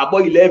mu abo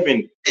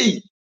 11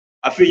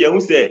 afi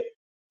yehu se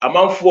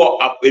amanfo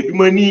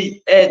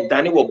edumani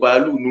dane wo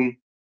balu num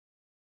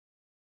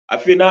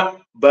afi na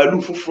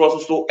balu fufuro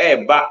so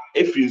ba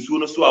efri nsuo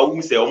no so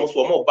awu se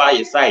omo ba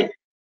ye side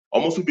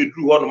omo so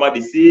bedru ho no ma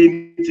the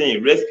same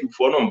thing rescue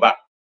for no mba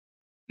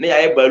na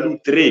ya balu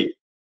 3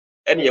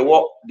 ene ye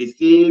wo the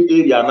same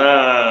area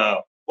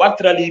na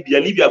Watra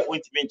Libya for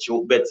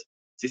intimate bet.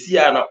 Sisi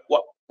ya na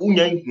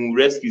unya hu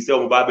rescue se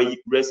o ba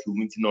be rescue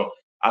nti no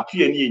atu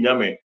ye ni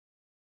enyame.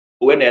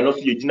 We na no so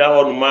ye gina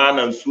ho no ma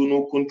na nsu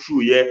no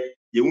control ye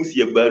hu si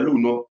ye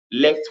balloon no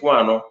left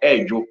one no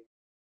edwo.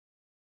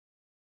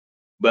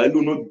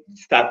 Balloon no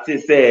start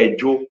say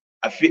edwo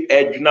afi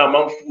edwo na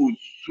manfu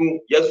su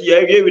yeso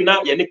ye wi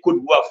na ye ne code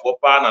wo afo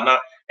pa na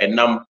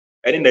enam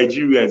any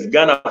Nigerians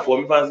Ghana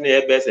for me fans na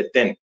ye be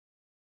 10.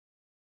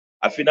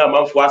 Afina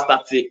manfo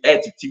start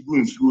tigu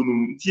nsuo no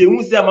nti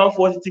ehun se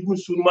manfo tigu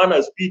nsuo no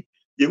na speed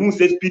ehun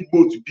se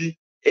speedboat bi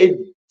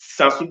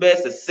sanso be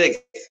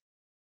 6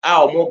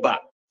 a omoba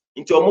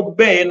nti omo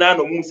ben na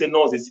no mu se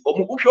nurses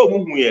omo hwe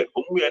omo hu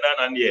ye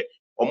na ne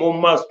omo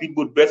ma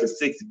speedboat be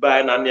 6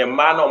 ba na ne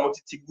ma na omo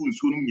tigu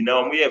nsuo no nyina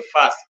omo ye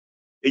fast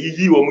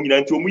eyiyi omo nyina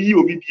nti omo yi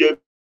obi bia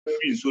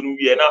free nsuo no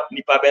wie na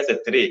nipa be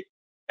 3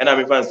 na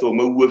me fan se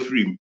omo wu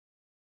free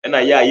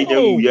ena ya yi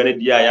dem wu ya ne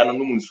dia ya no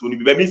nsuo no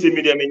bi ba mi se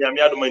mi de me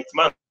nyame adoma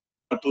ntima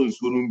to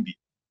nsuo no bi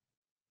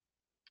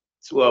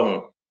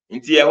so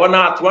nti e ho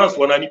na at once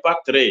wona nipa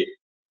 3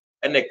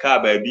 ene ka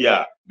ba bi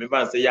a me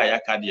fan se ya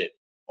ka de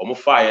omo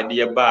fa ya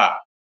de ba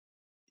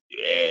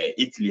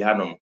Italy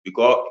hanom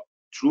because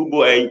true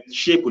boy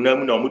shape na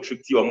mu na omo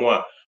tricky omo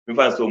a me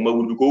fan se omo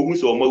wu because ohu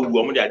se omo wu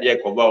omo de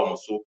ade cover omo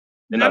so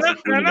na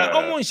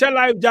omo nche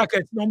life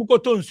jacket na omo ko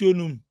to nsuo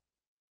no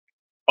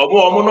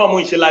omo no omo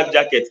nche life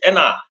jacket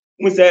ena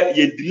say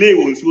ye delay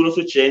on nsuo no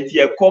so chenti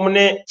e kom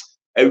ne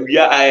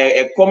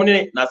awia kom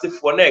ne na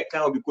sefo na e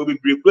kan obi ko be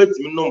break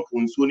mi no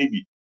mpo nsuo ni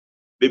bi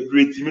be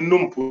break mi no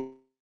mpo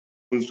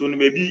nsuo no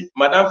be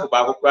madam for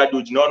ba kokra de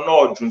ogina no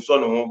odwu nso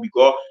no ho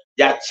because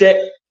ya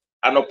che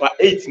anopa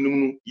 8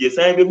 no ye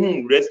san be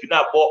hu rescue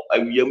na abo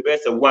awia mbe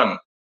se 1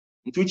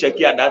 ntu check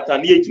ya data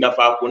na ye gina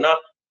fa akona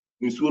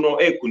nsuo no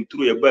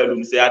control ye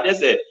balloon say ade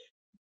se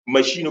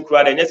machine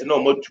kura de nyese na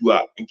o matu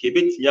a nke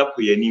betia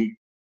koyanim.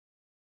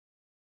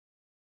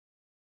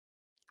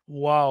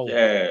 Wow.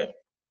 Yeah.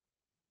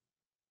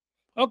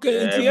 Okay,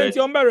 it's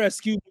on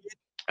rescue.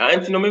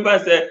 Anti no me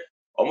fa say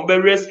omo be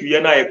rescue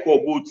ye na ye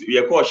call boat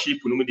ye call ship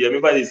no me de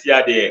me fa say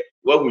ade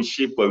wa hu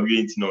ship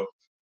awie nti no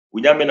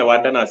unya me na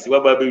wada na se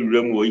wa ba be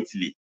wura mu o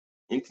Italy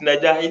nti na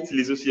ja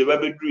Italy so ye ba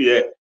be duru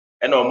ye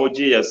e na omo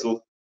je ye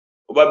so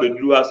o ba be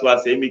duru aso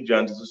as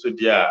immigrant so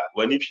dia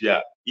wani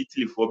hwia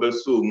Italy for be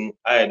so mu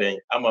ayeden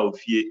ama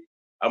ofie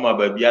ama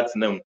ba bi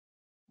atenam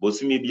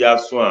bosumi bi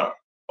aso a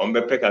on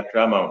be peka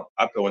krama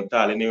apɛ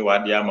wontale ne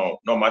wade ama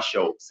no ma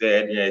hyew se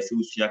e de se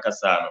usua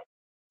kasa no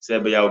se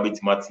be ya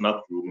obetima tena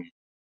kuro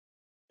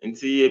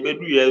nti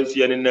ebedu ye so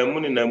ye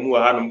namu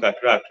hanom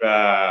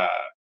kakra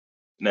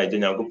na je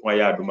Nyankopon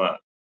ya adoma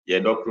ye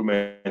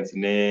document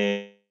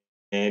ne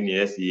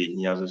esi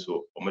hia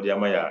so omode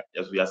ama ya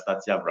so ya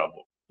start ya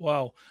brabo.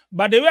 Wow.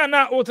 But the way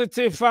na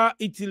otete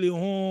Italy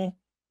ho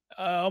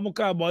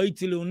omuka about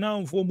Italy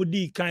now for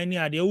mudi kan ni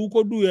ade wo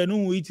kodu ye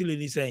no Italy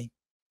ni say.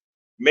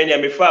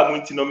 Many me fa mu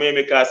nti no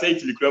me ka say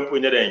Italy krampo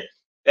nye den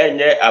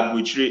enye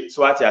abuchire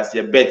so ati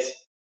ase bet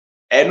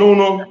eno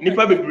no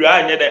nipa bebre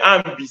anye den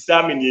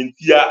ambisa me ne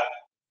ntia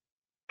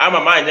ama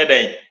ma anye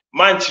den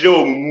man chire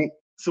omumu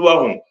so wa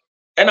ho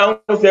ena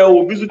wo say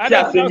obi so ti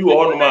ase bi wo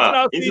ho no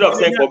ma instead of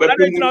saying ko be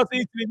pemu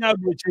Italy na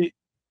abuchire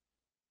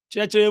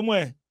cheche mu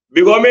e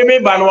because me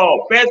ba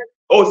no first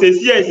say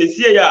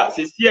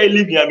see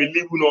living am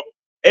live no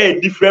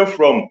different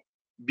from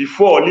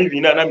before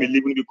living na me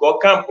live because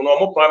camp no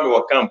mo pa me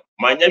wo camp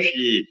manya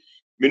hwe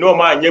me no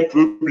ma anya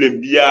problem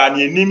bia na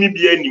enimi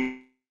bia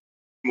ni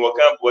mo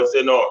camp wo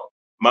say no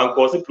man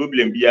cause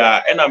problem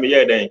bia e na me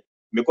ye den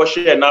me ko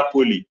share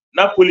Napoli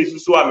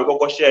so a me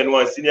ko share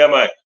no senior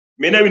man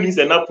me na me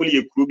say Napoli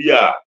e kuro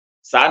bia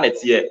sa na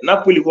tie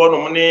Napoli ho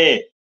no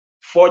ne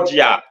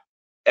Foggia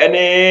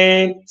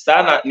any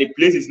sana ni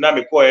places na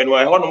me call eno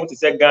ho no to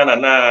say Ghana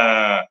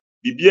na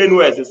bibie no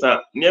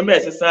esesa niam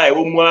esesa e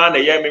wo mu a na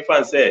ye me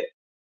fan say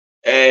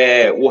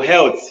wo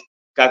health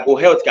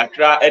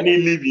kakra any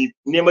living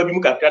niam bi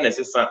mu kakra na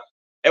esesa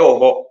e wo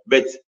ho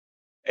but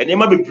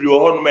niam bebre wo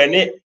ho no ma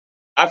ne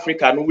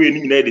Africa no we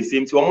ni nyina the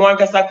same ti wo mo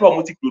ankasa kra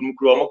mo ti kro no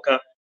kro mo ka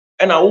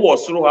e na wo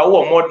soro ha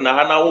wo mod na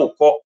ha na wo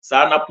kọ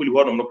sa Napoli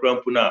ho no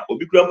krampo na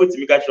obi krampo ti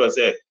mi ka kro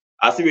say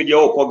ase we dey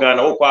wo kọ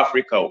Ghana wo kọ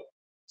Africa o.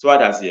 So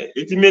that's here.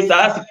 It means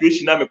that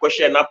situation na me ko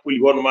share Napoli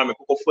ho no ma me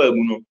ko fa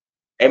mu no.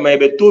 E ma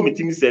be to me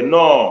timi say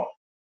no.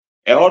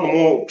 E ho no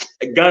mo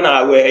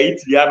Ghana we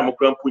Italy na mo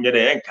krampo nya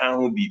dey enkan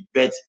ho bi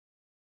bet.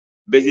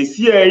 Be se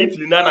sie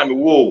Italy na me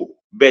wo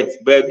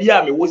bet ba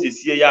bia me wo se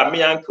sie ya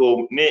me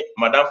uncle ne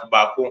madam for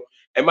baako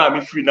e ma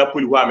me free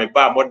Napoli ho a me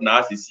ba mod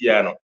na se sie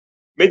no.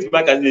 Make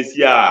ma ka se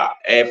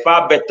sie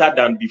far better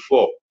than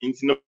before.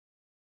 Inti no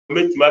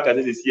make ma ka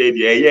se sie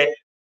dey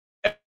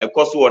e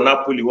cost wo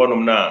Napoli ho no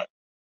na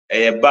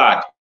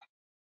bad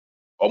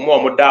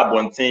omo da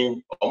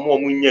bonten omo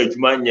nya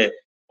adwuma nye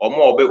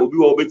omo obi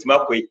wo betima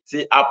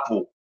kwete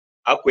apple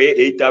akwe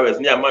 8 hours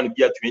ne amanu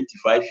bia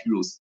 25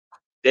 euros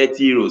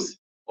 30 euros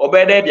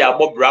obe de bia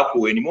abo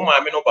brako ani mo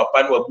ma me no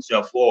papa no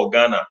abusuafo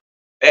Ghana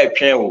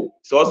twen o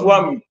so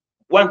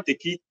one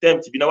take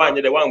tempt bi na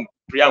wanye de one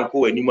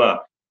prianko ani ma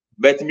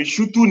but me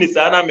shutu ni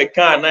sana me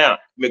kan na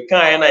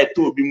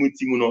eto obi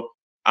mutimu no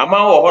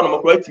ama wo ho no mo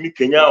kwa timi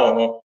Kenya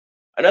ho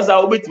anasa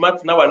obetima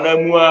tena wa na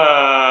mu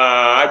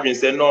a adwen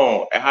se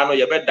no ha no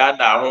ye be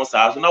dada ho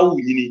sa so na wo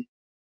nyini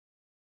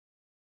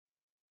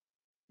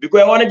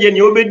because one je ni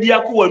obedi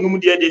akọ anum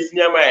de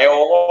sinema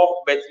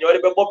ho bet ni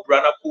ode be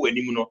bobra na ko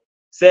anim no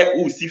se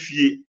wo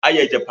sifie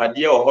aye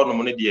japade ho no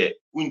no de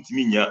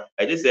untimi nya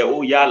eje se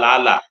wo ya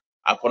laala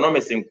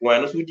economics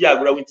nko no so di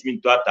agora untimi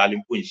nto atale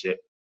mpo nhye.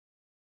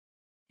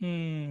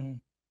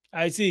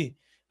 I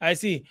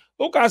see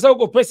o ka sa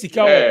ko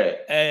pesika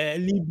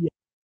Libya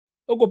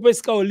oko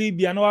pesika o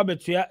Libya na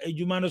wabetua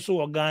adwuma no so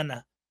wo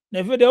Ghana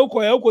na fe de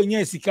uko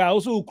nya sika o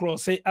so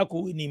cross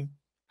akọ anim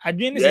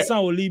adwen ne sesa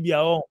o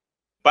Libya o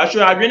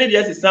passion adwen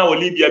de sesa o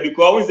Libya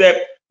because we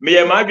say me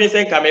ye ma adwen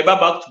sen ka me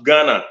back to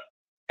Ghana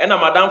e na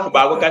madam for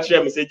ba ko ka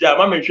kire me say ja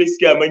ma me hwe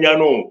sika amanya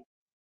no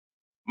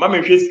ma me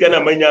hwe sika na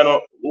amanya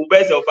no wo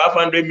be say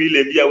 500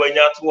 million bia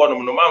wanya to ho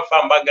no ma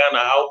mfa mba Ghana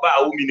ha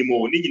ba wo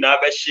minimum ni nyina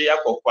be hye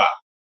akokwa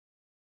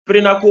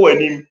pre na ko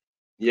anim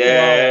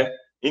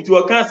into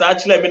a cancer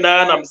actually me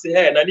na me say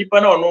hey na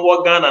nipa na ono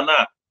wo Ghana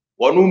na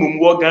wono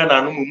mumu wo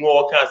Ghana no mumu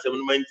wo cancer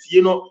no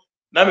mantie no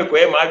na me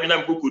koye ma adwena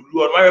me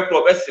kokoduru on ma we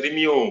pro be sere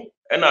mi o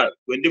e na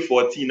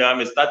 2014 na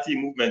me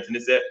starting movement ni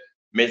say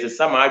me se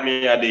sama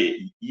adwen ya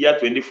de year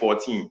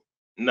 2014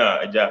 na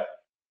aja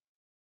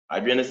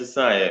adwen se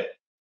san ye.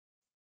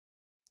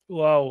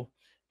 Wow.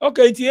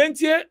 Okay,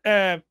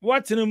 tie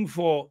what's him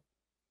for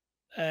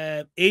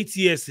 8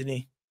 years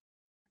ni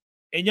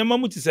enyama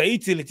mu tisa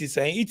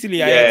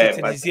Italy aye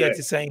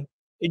tisa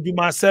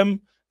edumasem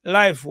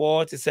life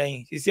what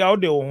saying sisi how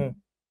dey ho.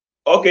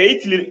 Okay,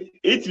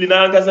 Italy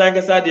na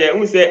nkasa de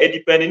un say e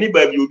depend ni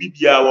ba bi obi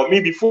bia wo me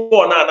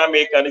before na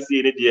America ni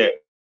say ni de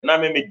na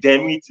me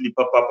dem Italy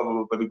papa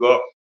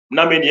because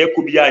na me ne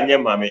ko bia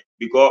anye ma me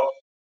because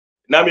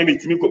na me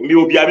timi me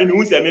obi a me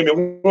un say me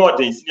ho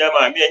den sinia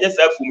ma me enye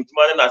sa fu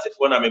mutuma na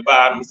asefo na me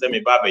ba no say me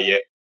ba be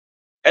ye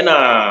e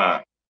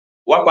na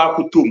wakwa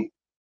kutum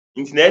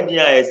internet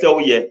dia e say wo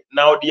ye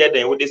na wo de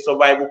den wo de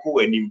survive ko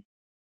anim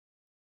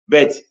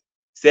but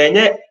say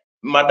enye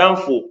madam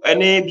fo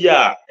ene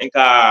bia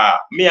nka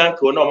me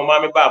uncle na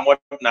mama me ba mo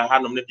na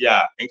hanom ne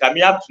bia nka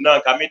me up to now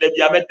nka me da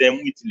bia me dem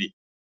Italy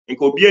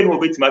nka obi ene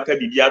obetima ka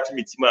bibia to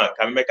metima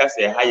ka me ka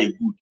say ha ye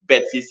good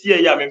but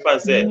sie ya me fan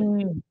say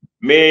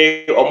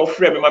me omo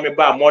frɛ me ma me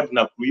ba mod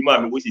na kru ma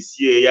me wo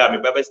sie ya me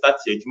ba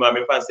start adwuma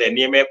me fan say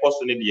ne me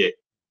koso ne de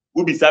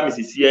wo bisa me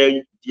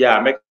sie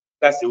ya me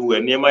kase wo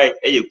enema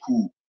e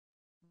cool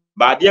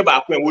ba de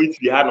ba ko en wo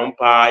itiri ha no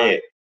mpa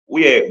ye wo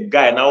ye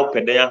guy na wo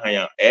pedan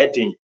ahan e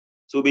den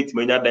so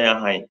betima nya dan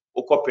ahan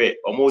wo kope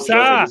omo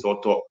tro se so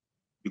to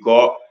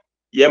because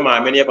ye ma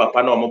me ne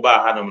papa na omo ba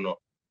ha no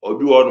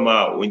obi wo no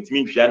ma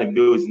ontimi nhwia ne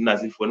bills na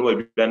sefo no wa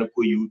bibia no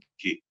ko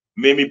UK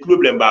me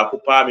problem ba ko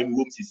pa me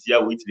wo sisi a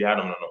wo itiri ha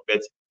no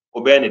but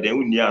obe ne den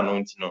unni ano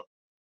nti no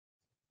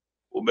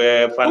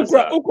obe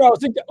fanisa ukra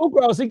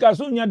osika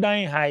so nya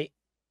dan high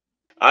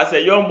as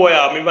a young boy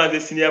I'm even the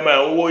senior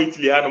man wo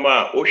itiri ha no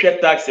ma wo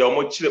hwe tax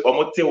omo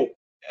tew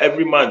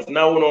every month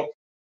now no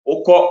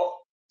okọ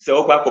se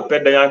okwa ko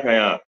pedan akan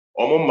a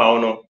omo ma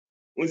no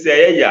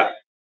unse ya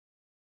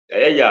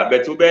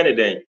but obe ne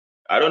den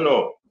I don't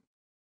know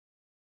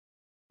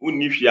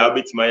unni hwia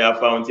betima ya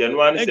found and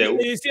one say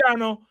you see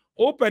ano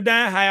o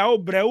pedan high o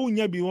bre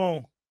unya bi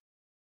won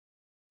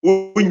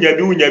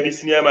unya bi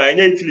senior man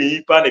nya itiri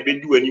yipa na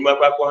bedu ani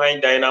makwa ko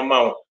han dan na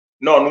ma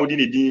no no di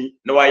ne din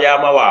na wa ya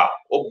ma wa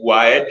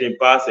obua e den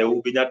pa se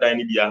wo benya dan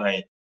ne bi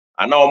ahan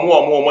ana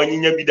omo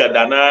nyinya bi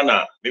dada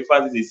na me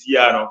fa se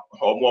sia no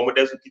omo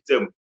de so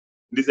kitem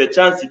there's a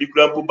chance bi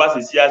krampo ba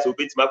se sia so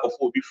betima ko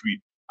fo bi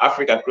free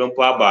Africa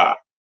krampo aba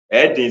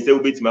e den se wo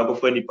betima ko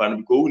fo ni pa no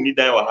because we need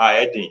dan wa ha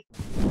e den.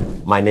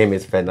 My name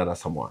is Fernanda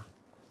Samoa,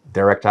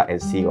 Director and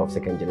CEO of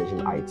Second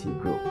Generation IT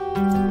Group.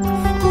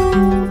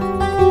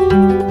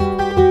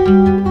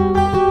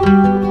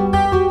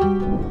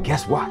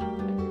 Guess what?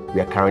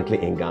 We are currently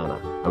in Ghana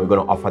and we're going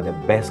to offer the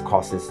best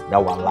courses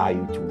that will allow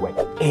you to work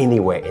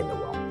anywhere in the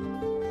world.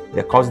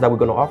 The courses that we're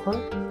going to offer,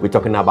 we're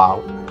talking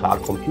about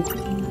cloud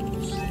computing,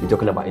 we're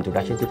talking about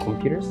introduction to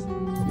computers,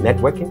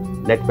 networking,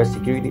 network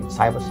security,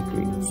 cyber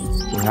security.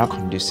 We have a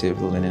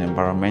conducive learning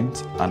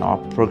environment and our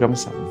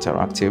programs are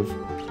interactive,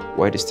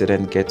 where the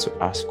students get to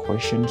ask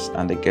questions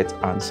and they get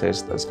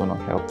answers that's going to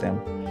help them,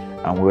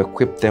 and we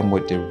equip them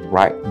with the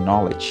right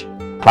knowledge.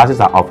 Classes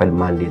are offered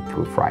Monday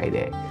through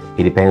Friday.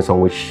 It depends on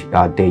which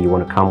day you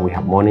want to come. We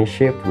have morning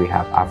shift, we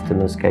have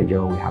afternoon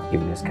schedule, we have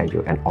evening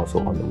schedule, and also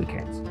on the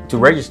weekends. To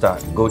register,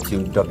 go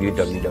to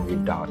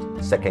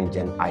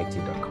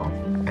www.secondgenit.com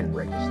and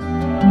register.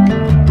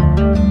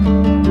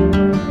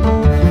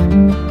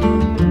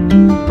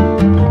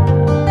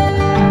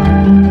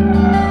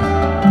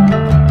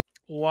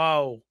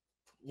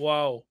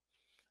 Wow.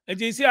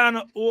 And you see,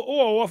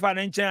 o fa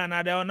na nchen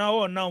na de na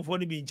o na mfo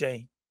ni bi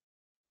nchen.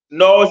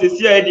 No, se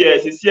si idea,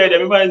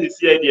 me fan se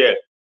si idea.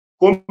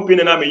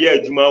 Company na me ye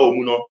adwuma o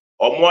mu no.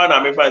 Omo na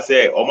me fan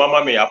say omo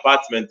ma me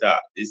apartment a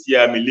se si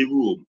a me live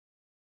home.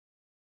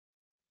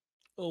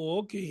 Oh,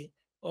 okay.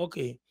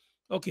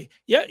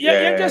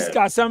 Yeah, just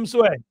ka sam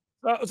so e.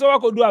 So wa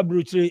ko do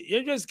abrochire.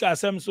 You just ka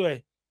sam so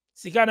e.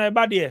 Sika na e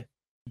ba de.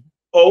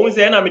 Oh, we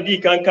say na me di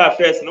kan ka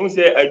first. No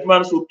say adwuma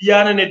no so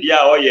bia na ne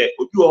dia oye.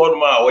 Obi o ho no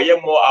ma oye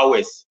more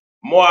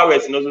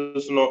hours no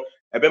so no.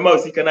 Ebe ma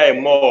osika na e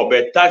more,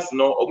 but tax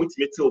no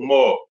omutime till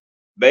more.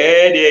 Be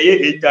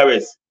dey 8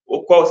 hours.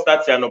 O call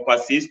start ya no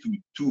pass 6 to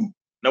 2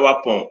 na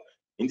wapon.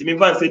 Nti me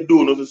van say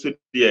do no so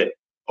there.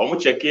 Omu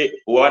check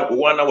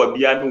one hour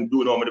bia no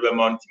do no omo de be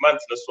month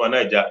no so na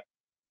aja.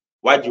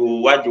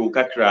 Wajo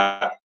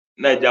kakra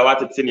na aja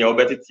watete ne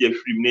obetete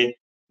afrim ne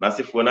na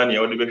sefo na ne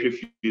o de be hwe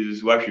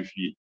fees wa hwe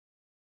fie.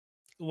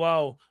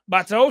 Wow.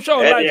 But I show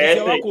like you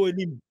say ko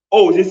enim.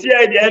 Oh, they see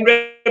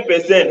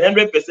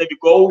 100%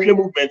 because we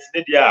movement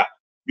in there.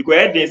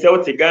 Because they say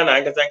what Ghana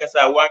and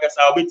Kasa one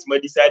Kasa bit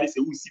decide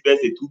say we see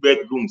best 2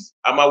 bedrooms.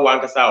 Ama one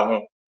Kasa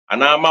home.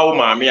 And ama o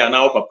mama and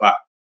now papa.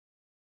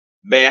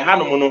 Be ha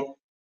no no.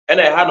 And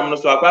I had no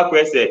so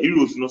akwa say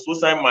Euros no so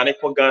sign money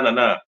for Ghana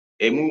na.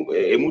 Emu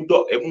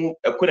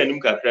ekonanim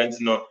kakra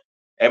nti no.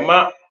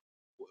 Ema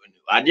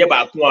ade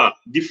ba ko a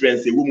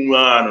difference e wo mu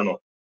ano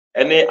no.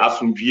 Ene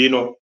asomdwie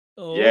no.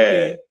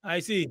 Okay, I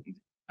see.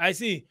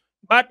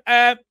 But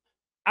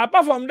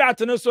apart from that,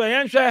 no, so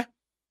I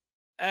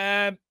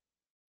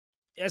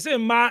say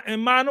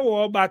man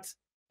no, but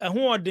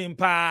who are them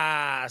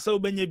pa so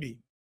benyebi.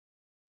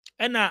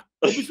 And now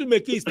we should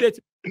make a state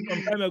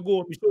some time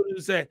ago. We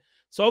should say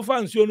so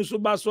far so no so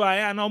bad so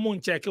I no mon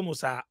check mo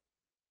sa.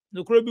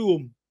 No crow be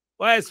home.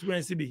 What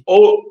experience be?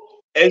 Oh,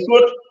 and so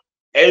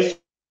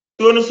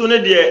ne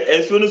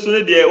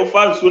there. O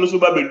fa so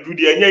ba be do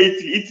there. Nya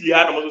Italy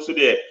ha no so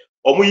there.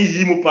 Omo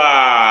yi mu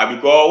pa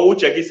because o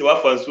check say wa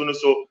fan so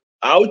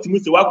a ultimately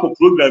say wa ko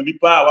program bi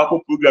pa wa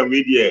ko program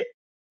we there.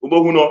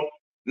 Obohu no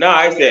now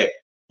I say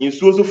in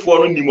so for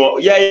no nimo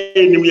ya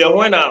nim ye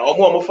ho na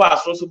omo fa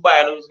so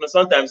ba no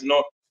sometimes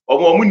no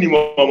omo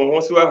nimo omo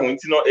ho so wa ho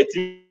nti no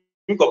eti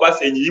ko ba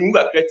say yi mu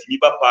ga kreti bi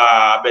ba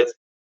pa but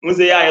mu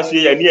say ya so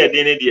ya ni e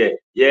den ne there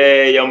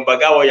ye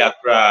mbaga wo ya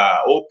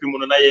kra o pim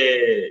no na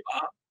ye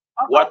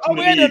what to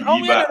be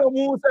ba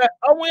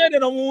omo ye de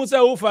no mu say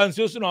o fan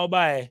so na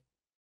oba e.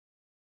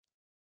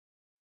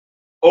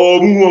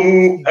 Oh,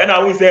 and I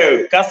will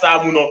say,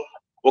 Casamuno,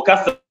 or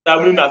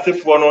Casamuna,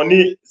 Sifo, no,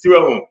 ni,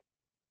 Siwahum.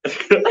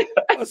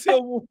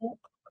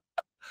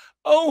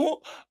 Oh,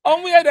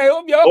 we had a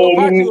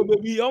party,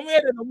 baby. Oh, we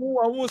had a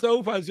move,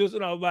 so fancy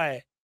now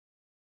by.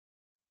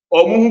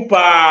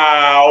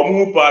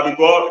 omuhupa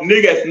because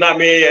niggas na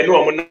me no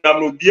omunam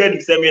no bia ni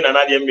se me na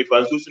na de me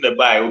fan so na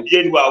bai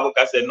obi ni wa go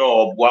ka se no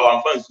oboa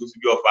wan fan so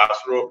bi of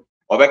asro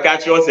obeka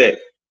kire se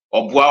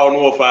oboa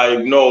no of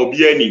no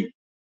obi ani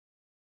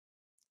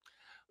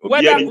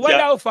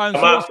whether fan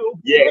so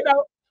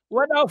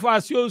whether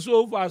fan so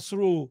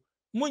asro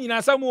mu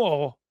nyina sam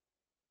wo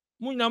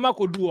mu nyina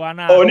makodu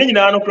ana ni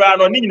nyina no kra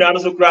no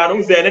so kra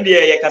no se ne de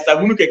ye kasa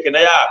hunu keke na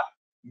ya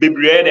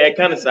bebre na e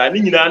kan sa ni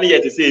nyina no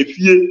ye te se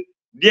efie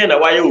die na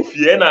waye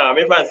ofie na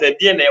me fan se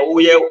die na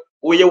woye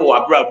wo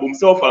abra bom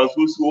se ofan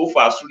so wo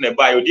fa so na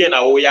ba die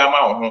na woye ama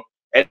ho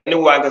ene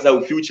wo ankasa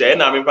wo future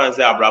na me fan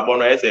se abra bo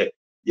no e se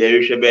ye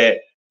hwehwe be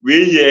we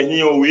ye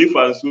hin o we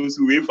fan so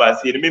we fa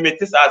se me me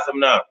te sa asem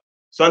na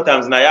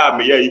sometimes na ya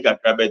me ye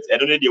kakra bet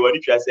eno ne de wani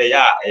twa se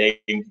ya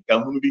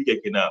kan hunu bi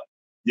keke na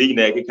ye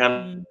nyina ye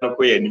kan no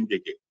ko ye nim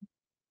keke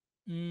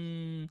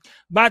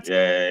but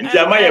nti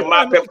ama ye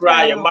ma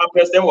pekra ye ma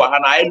person wa ha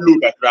na I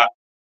look kakra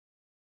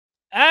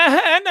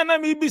na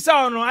me bisa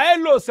ono I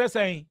low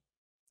sesen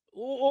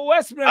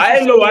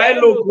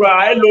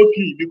I low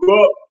key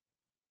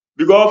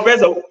because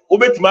first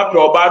obetima pre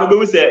oba no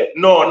be say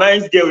no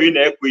nice girl we na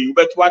ekwe you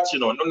bet watch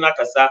no na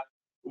kasa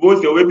obo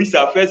say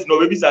obebisa first no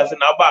obebisa say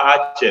na ba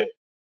ha che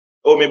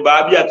o me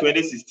ba bia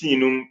 2016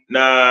 num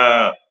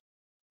na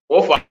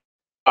ofa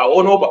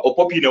ono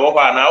opopi na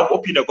ofa na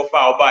opopi na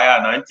kofa oba ya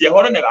na nti e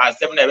ho na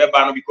asem na ebe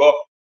ba no because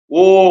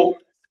o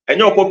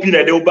enye opopi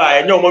na de oba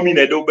enye omomi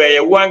na de oba ye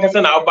wo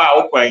ankasa na oba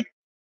okwan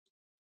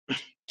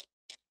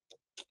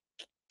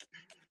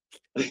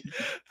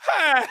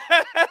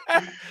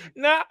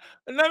na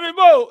me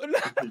bo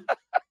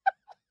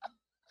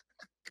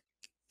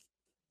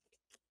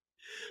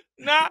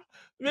na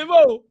me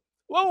bo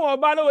wo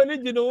ba no ni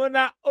jinu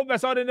na o be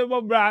so de ne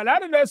bo bra na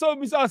de so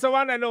bi so so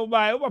wan na no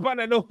ba o papa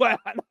na no ba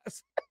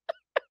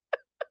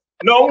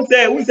no who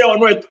say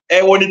ono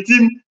woni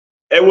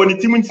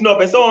team nti no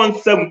be so on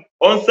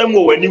sem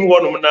wo wani ho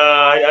no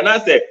na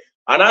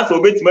anase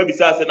obetima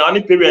bisa se na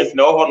oni parents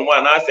na ho no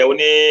anase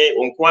woni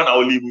onko na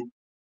olivu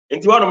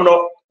nti ho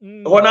no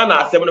ho na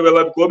asem no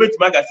beba because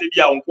obetima ga se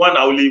bia onko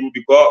na olivu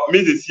because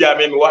me ze sia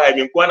me wa ha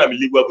me onko na me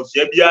livu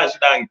abusia bia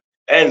nhdan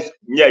ens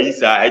nya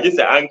isa e je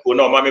se anko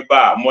na o ma me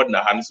ba mod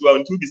na han so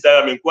ntu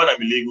bisa me onko na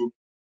me livu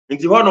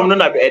nti ho no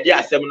na e de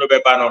asem no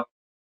beba no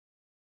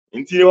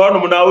nti ho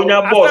no na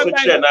onya boss so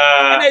kire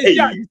na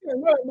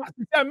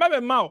meme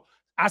mau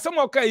asem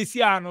oka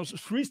isi ano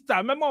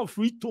freestyle meme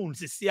free tone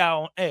sisi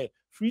on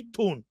free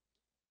tone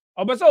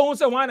obeso hu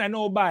se wan na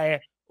no ba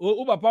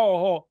o papa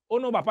ho o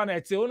no papa na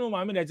ete o no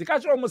mama na ete ka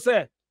chiro mo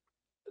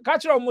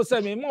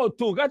se me mo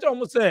to ka chiro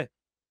mo se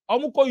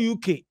omuko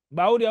UK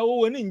ba o de o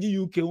woni nji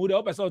UK o de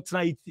obeso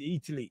try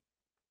Italy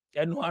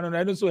eno ano na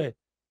eno so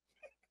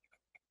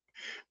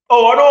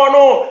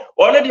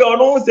ono de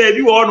ono se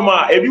ebi wo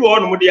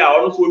ono mo de a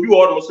ono so ebi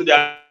wo ono so de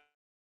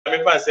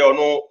me fan se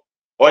ono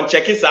on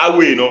check sa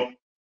way no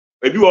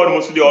ebi wo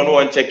ono so de ono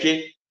on check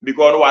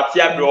because ono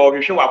wati abre o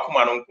hwehwe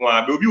wakoma no nko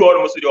a be obi wo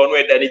ono so de ono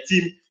e da ne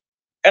team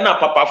e na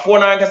papafo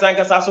na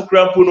nkasa so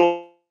krampo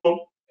no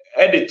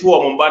e de to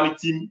o mba ne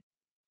team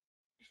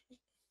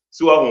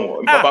so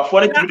ahụ papafo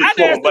na team de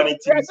to o mba ne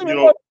team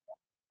no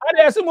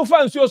ade ese mo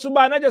fan so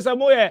ba na je se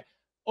mo ye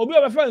obi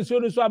o be fan so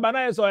no so aba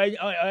na ye so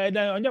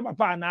onye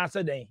papa na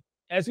ase den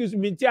excuse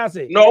me ti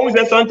ase no we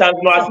say sometimes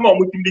no asma o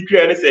mutim di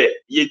clear say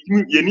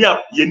yeni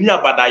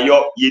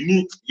abadayo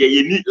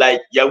yeni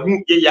like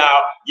yahu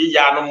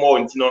ya no more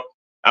ntino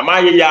ama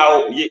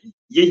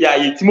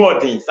ye timo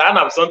odin sa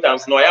na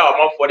sometimes no ya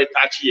o for the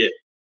touch here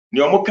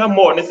ni o mo ka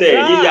more ne say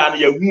ya no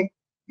yahu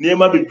ni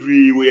ma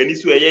bebre we ani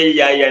so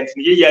ya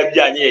ntino ya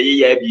bi anye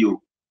ya bi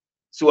o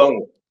so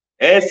anwo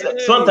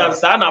sometimes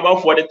sa na ma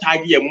for the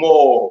tag here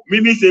more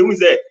mimi say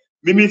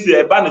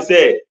e ba no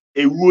say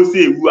ewu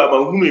say ewu ama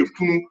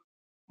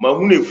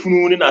hunu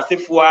efunu ni na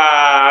sefo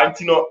a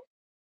ntino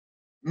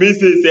me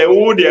say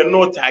wo de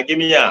no tag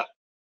me a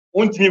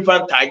untimi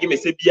fan tag me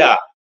se bia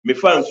me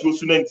fan so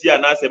na nti a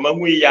na se ma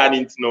hu ya ni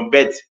ntino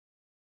bet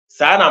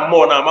sa na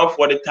mo na ma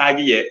for the tag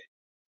ye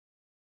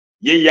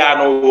ya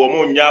no o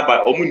mo nya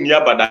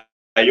bada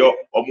yo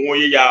o mo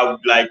ye ya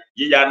like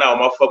ye ya na o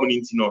ma fa mu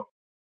ni ntino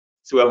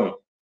so ehun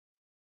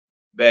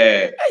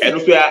be enu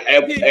so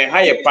ha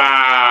ye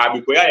pa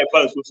because ya ye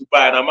fan so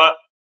pa na ma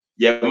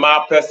ye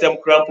ma person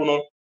cramp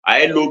no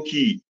I low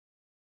key.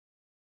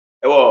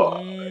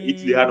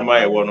 Italy had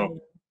my one.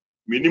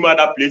 Minimum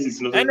other places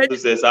no so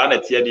says I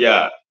na tie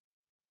dia.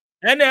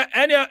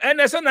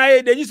 And so na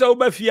e dey say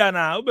obafia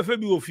na obafa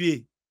bi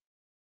ofie.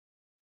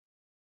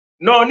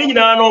 No, ni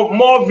na no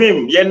more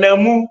vim ye na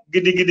mu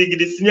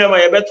gidi cinema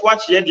ye bet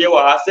watch ye dey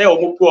wa ha say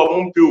omo pe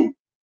omo mpe o.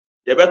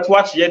 Ye bet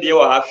watch ye dey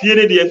wa ha fie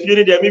ne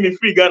dey me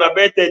free Ghana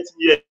bet 13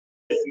 years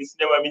ni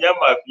cinema mi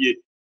nyama fie.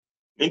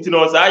 Nti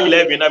no sa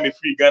 11 na me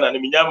free Ghana na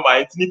me nyama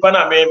nti nipa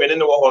na me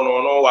ne wo ho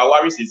no wa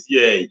wari sisi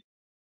e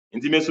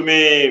nti me so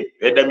me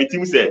da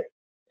meeting say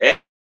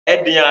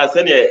edin a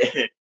se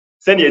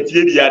ne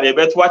tie dia na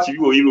bet watch bi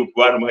wo Europe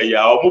anu ha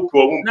ya o mo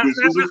pro mo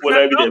so fo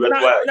na bi de bet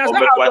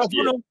watch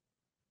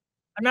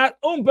na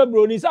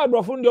bro ni sa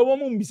abrofo ndi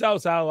omo mbisa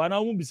osa ana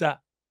omo mbisa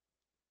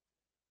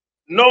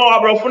no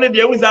abrofo ne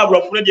de wuza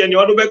abrofo ne de ne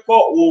odo be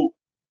ko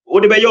o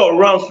de be your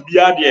rounds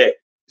bia de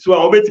so an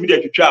obetimi de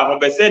twitwa ho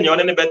be se ne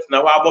one ne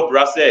betina ho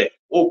abobra se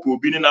o ko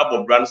bi ne na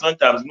abobra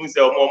sometimes no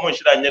say omo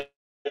nhira nye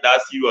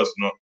that serious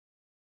no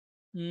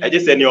e je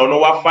se ne ono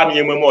wa fa ne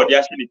yemu ma ode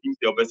ahye ne tim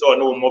se obese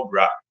ono wo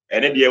mobra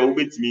ene de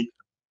obetimi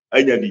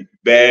anya bi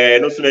be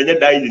no so na nye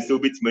that is se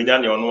obetimi anya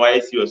ne ono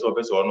wa serious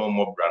obese ono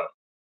mobra no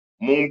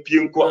mumpie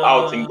nko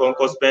out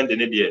nko spend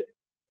ne de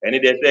ene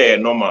de say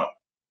normal.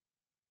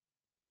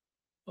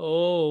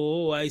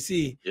 Oh, I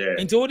see. Yeah.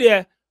 Into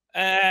there,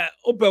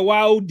 open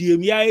wow,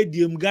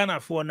 diem Ghana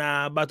for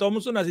na, but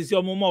almost as you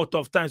see more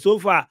tough time so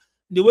far.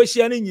 The way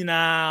she in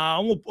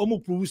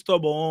almost prove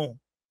stubborn.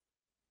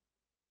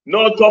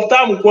 No tough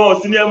time kwa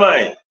senior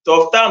man.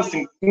 Tough times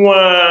in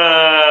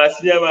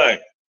senior man.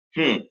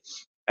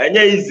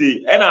 Anya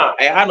easy. Ena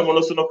I had no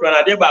mono so no kra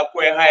na dey ba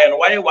kwa high and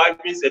why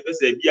be say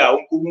bia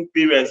unku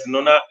parents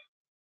no na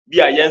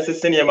bia yense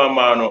senior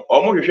man no.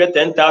 Omo hwehwe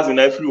 10,000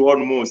 na free ho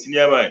no mo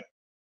senior man.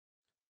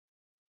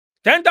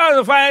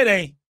 10,000 fire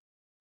then.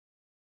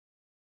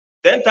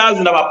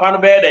 10,000 na papa no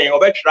be then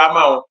obetwra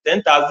ma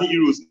 10,000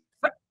 euros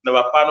na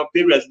papa no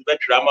parents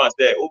betwra ma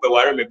say o be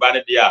ware me ba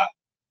ne dia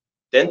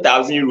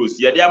 10,000 euros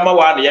ye dia ma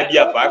wa na ye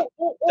dia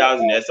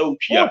 5,000 e say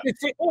utwia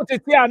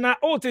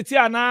o tete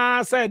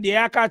ana say de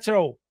aka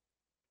kire.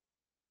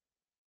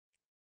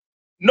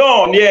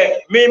 no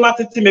ne me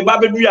matete me ba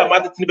bedu ya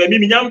matete be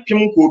me nyam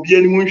pem ko obi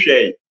ani hu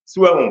hwe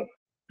so ehun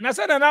Na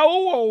say na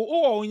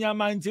wo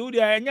nyama nti wo de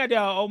enya de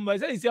o me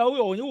say say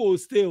wo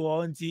stay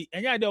wo nti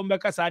enya de o be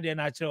kasa de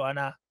na kire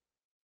ana.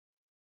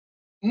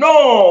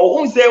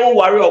 No, say wo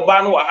ware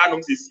oba no wa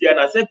hanom sesia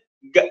na say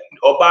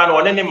oba no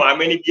one ne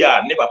maame ne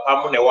bia ne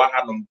papa mo na wa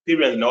hanom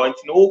parents na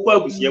nti no wo kwa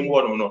abusia mu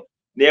hono no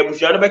na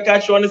abusia no be ka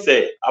kire no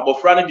say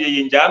abofra no de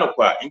ye nja no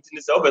kwa nti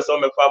ne say wo be say o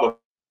me fa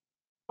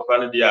abofra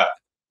no de a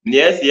ne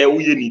yes ye wo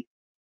ye ni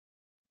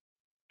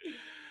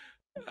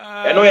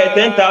eno ye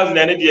 10,000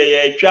 na ne de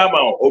ye twa ma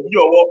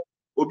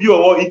obi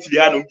owo Italy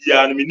hanom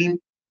bia no minim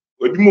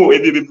obi mo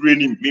ebe bebre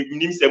nim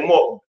minim say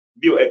mo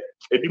bi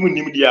ebi mu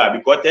nim dia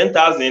because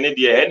 10,000 ne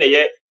dia ene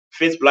ye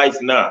first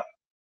price na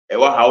e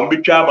wa ha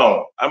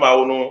ombetwa ama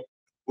wo no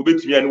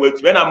obetumi anu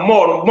watumi na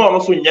more no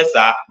so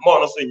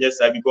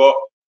nyesa because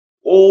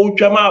o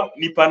twama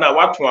nipa na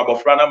wato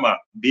abofra na ma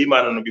be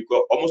man no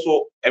because omo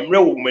so emre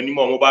wo manim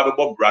omo ba be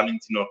bo bra no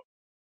ntino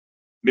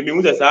me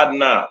hu se sad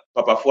na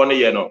papa fo no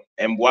ye no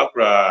emboa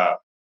kra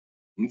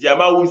ndi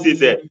ama wo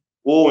se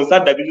o nsa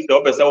da bi se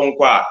obese wo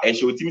nko a e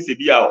hye otimi se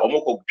bi a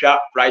omo kokwa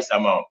price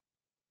amount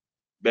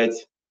but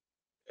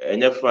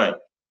enye fine.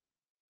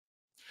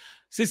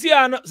 Sisi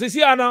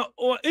ana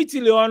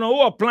Italy ono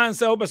wo plan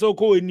say obeso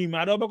ko enim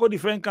ada obeko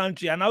different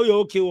country and now you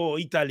okay wo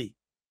Italy.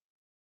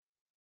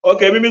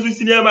 Okay, me so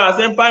senior man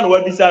asempa no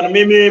wabisa no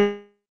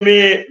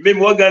me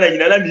wo Ghana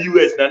nyina na me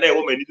US na e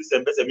wo mani to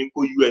sembe se me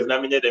ko US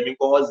na me nya de me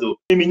ko hustle.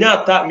 Me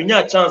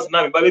nya chance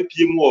na me ba be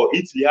pie mu wo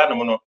Italy ha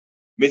no no.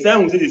 Me say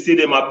hu say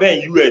dem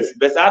aben US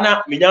be sa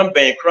na me nya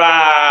ben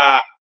kra.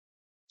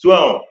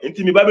 So,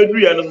 inti mi ba be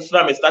duru ya no so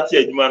na me start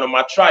adwuma no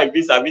ma try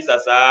visa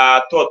sa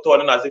to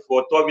na say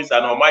for to visa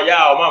no ma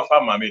ya o ma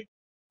fa ma me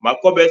ma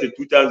ko be say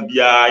 2000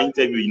 bia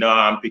interview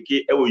na am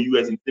peke e wo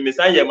US inti me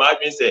san ye ma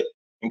adwen say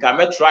nka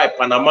me try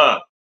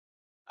Panama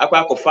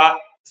akwa kofa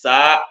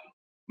sa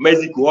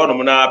Mexico ho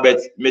no na bet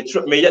me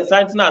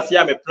san na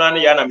say me plan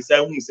ya na me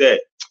san hu say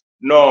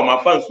no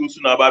ma fan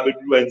so na ba be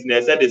duru anti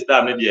na say this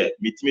time ne de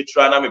me timi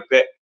try na me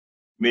pe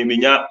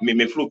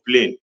me flow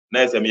plane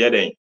na say me ye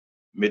den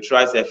me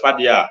try say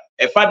fadia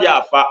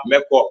afa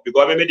meko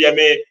because me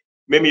dey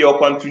me your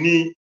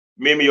continue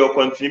me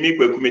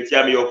kweku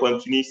metia me your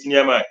continue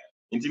senior man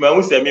nti ma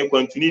hu say me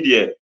continue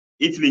there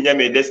Italy nya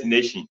me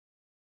destination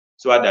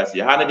so that's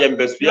it ha na dem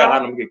best fear ha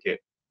no keke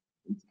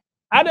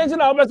Adenti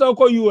na obeso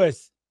ko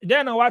US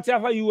then na what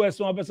afa US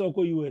no obeso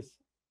ko US.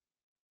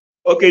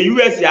 Okay,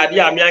 US ya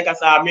dia me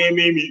ankasa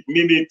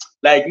me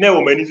like na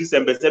wo mani so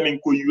sembe se me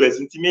ko US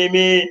nti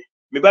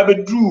me ba be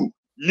drew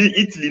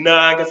Italy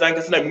na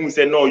ankasa na me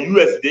say no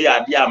US dey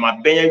ya dia ma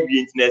ben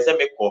awie nti na se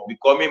me ko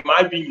because me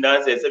ma dream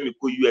na say me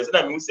ko US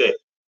na me say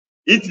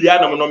Italy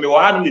anam no me wo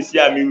ha no le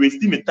sia me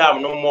waste me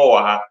time no more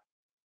ha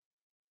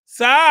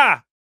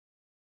Sir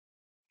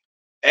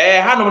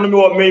hanum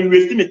no me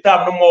waste me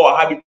time no more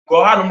ha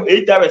because hanum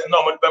 8 hours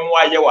na mo be mo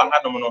aye wa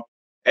hanum no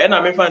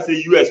na me fan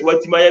say US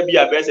what ma ya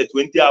bia be say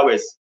 20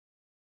 hours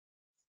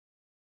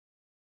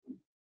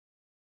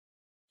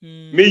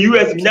me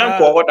US me nyan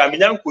ko hoda me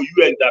nyan ko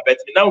US da bet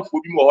me na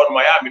fo bi mo ho no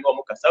ma ya me no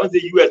mo ka say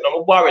US no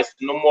mo bo hours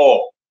no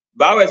more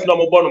ba hours no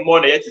mo bo no more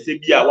na yet say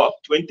bia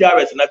 20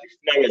 hours na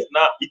 15 hours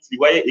na Italy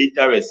why 8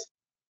 hours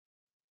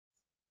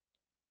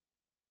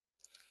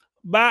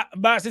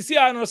ba sisi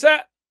ano say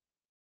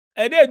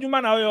e dey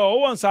adwuma na o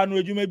won sa no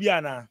adwuma bi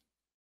ana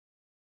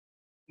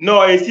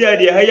no e see e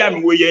dey ha ya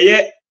me we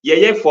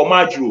ye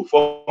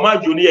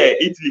formaggio ni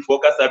Italy for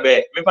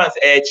kasabe me fan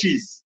say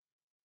cheese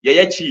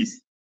ye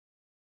cheese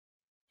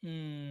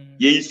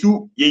ye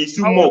isu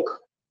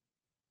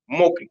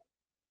mock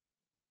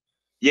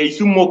ye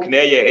isu mock na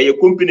ye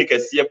company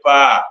kese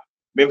pa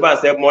me fa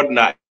say modern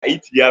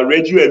Italy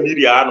radio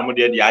media anom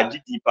de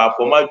agiti pa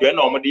format do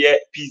na omo de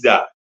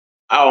pizza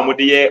a omo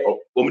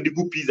de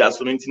gu pizza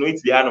so no ntino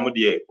Italy anom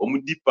de omo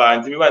di pa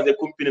ntimi fa say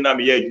company na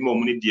me ye adwuma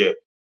omo ne de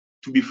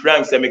to be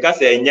frank say me ka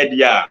say enye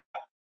de a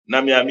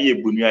na me ye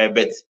bonua e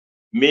bet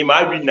me ma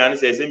adwi na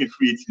say me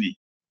free Italy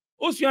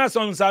usua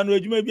sonsa no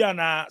adwuma bi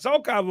ana so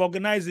ka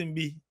organizing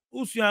bi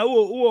usua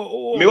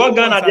me wa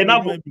Ghana de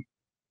na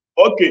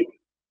okay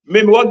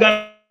me wa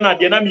Ghana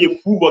de na me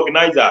food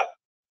organizer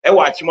e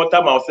wa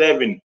Chimota Mile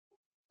 7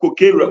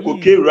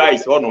 Cocaine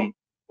rice honum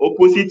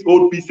opposite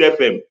Old Peace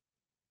FM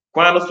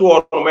kwan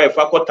so honum e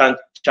fa kotan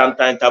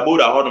chantan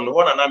tabora honum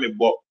no na me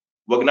bo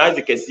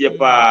organize kese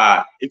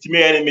pa enti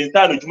me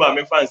sta no djuma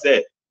me fan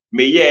say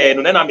me ye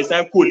no na me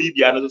san ko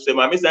Libya no so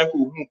me san ko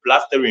hu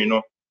plastering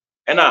no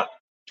e na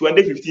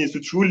 2015 so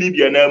true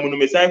Libya na mu no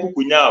me san ko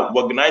kunya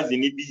organize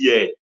ni bi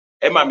ye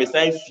e ma me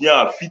san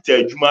sua fit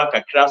adjuma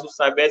kakra so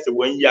san be se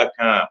 1 year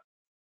kan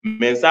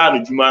me san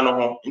no djuma no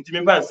ho enti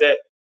me fan say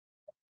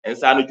and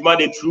so no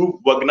the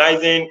true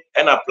organizing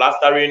and a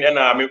plastering and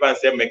a maybe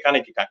say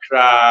mechanic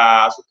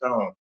kakra so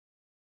kan.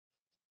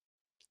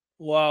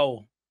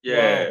 Wow.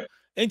 Yeah. Wow.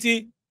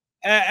 Enti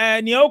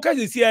ni o ka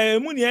si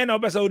mu ni na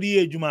obesa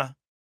odi adwuma.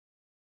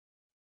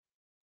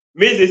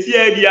 Me se si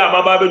e dia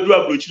ma ba be do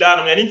abrochila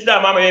no enti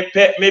da ma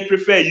me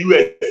prefer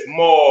US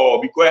more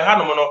because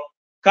hanom no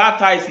car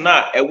ties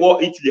na e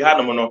wo Italy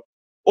hanom no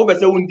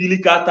obese won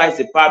dili car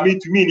ties pa me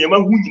to me ni ma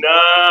hu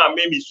nyina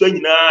me so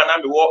nyina na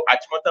me wo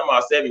Achimota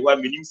Mile 7 wa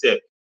me nim se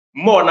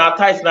more na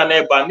ties na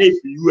eba na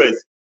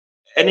US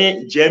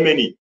any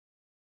Germany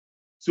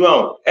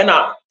so and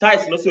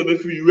ties no so be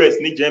US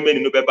ni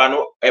Germany no beba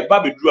no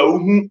eba be duru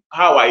hu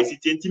how I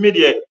sit enti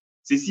de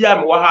sisi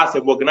am wo ha se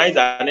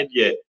organizer ne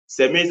de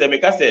se me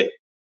ka se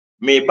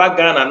me ba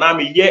Ghana na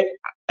me ye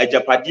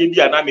ajapade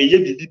bia na me ye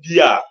bibi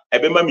a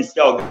ebe ma me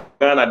sia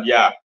Ghana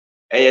dia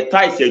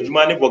ties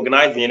adwuma ne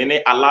organizing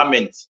ne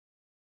alignment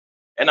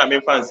and I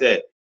me fan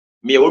say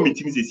me wo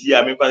meeting sisi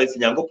a me fan say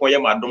Nyankopon ye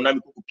madom na me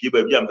kokopie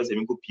ba bia me say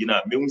me kokopie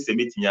na me hu se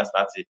meeting ya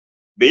start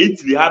be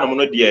Italy ha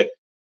no de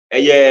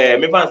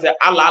me fan say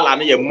ala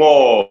ne ye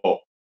more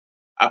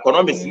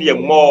economics ne ye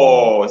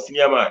more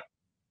senior man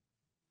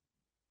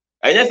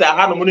anya say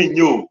ha no mo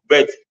nyo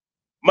but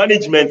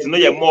management no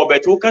ye more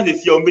but who can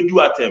see on be do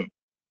atem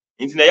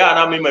into na ya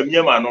na me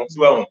ma no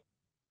so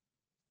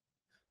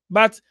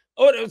but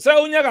say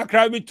unya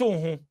kakra bi to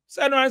ho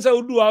say no answer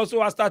udu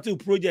also start a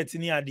project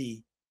ni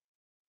ade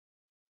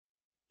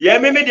yeah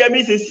me dey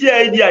me say see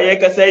idea ye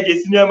ka say dey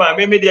senior man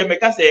me dey me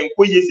ka say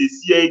enkoye say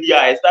see idea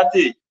I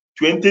started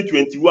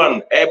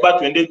 2021 eba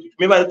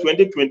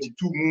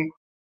 2022 mu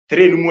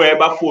 3 mu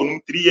eba 4 mu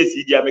 3 years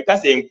idea me ka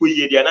say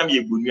enkoye idea na me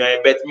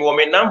egbonua bet me wo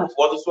me number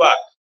for so a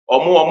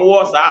omo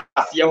wo sa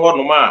ase ho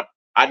no ma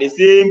at the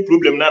same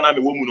problem na me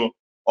wo mu no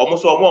omo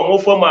so omo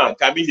forma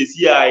ka me say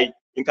see ai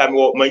nka me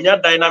wo manya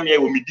dynamic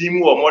wo me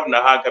dim wo mod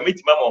na ha ka me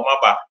tima mo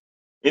maba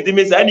enti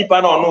me say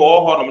nipa na ono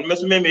wo ho no me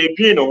so me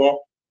edwin no ho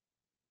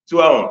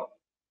so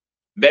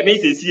be me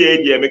say see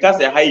idea me ka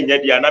say ha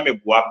nya dia na me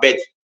boa bet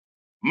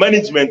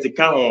management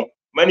ka ho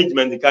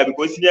management ka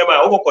because senior man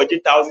over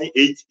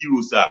 1,008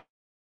 euros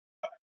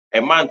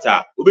a month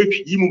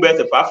obetwi mu be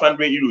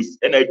 500 euros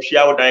and a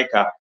twia wodan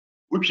ka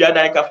utwia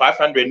dan ka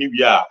 500 ni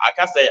bia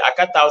aka say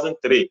aka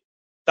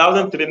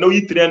 1,300 no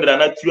yi 300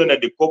 na 200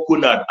 de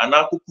coconut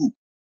anakuku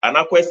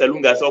anakwa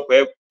salunga so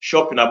kwa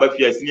shop na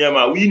bafia senior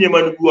man we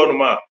nyema no bu ono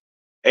ma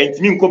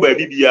entimi nko ba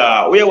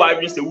bibia we wa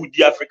adwe se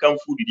wudi African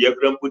food de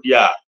ekrampo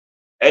dia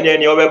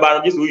ene obeba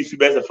no just we su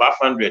be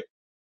 500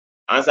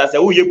 ansa say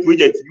we ye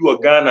project bi wo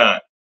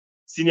Ghana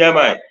senior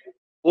man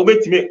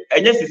obetime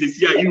enye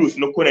sisi a euros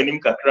no ko nanim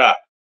kakra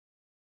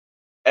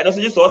eno so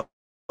just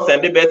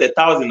send be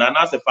 1,000 and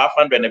as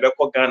 500 na be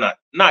ko Ghana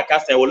na aka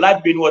say o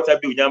light bill water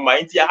bill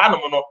nyama nti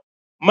hanom no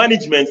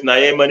management na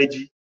ye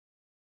manage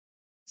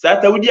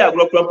sata wudi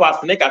agrokran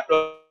pass ne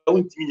kakra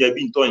wontimi nya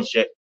bi nto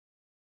nhye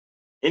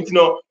nti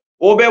no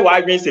obe wa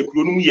adwen se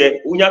kuro no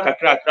ye unya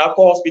kakra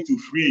ko hospital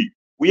free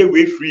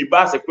we free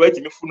ba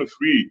security me phone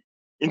free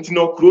nti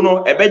no kuro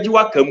no ebeji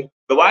wakam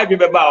be wa adwen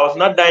be ba was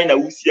not dying na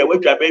wusi a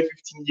watwa be 15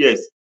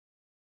 years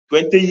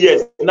 20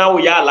 years now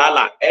ya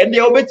lala and they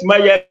obetima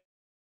ya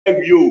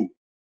wi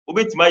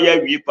obetima ya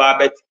wi pa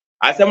bet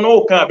asem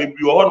no kan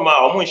bebi wo ho ma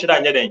o mo nhira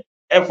anye den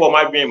enfo ma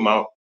adwen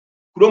ma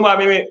kuro ma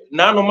me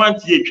na no man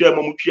tie twa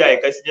mo mutwa e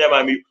kasinya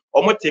ma me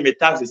o mo teme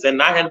tax se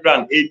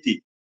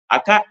 980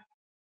 aka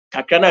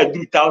kakra na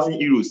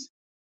 2,000 euros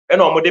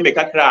ena o mo de me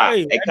kakra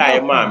e ka e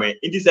ma me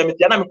indi se me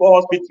tia na me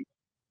ko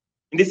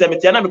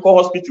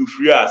hospital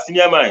free a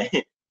senior man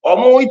o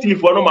mo Italy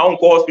for no ma on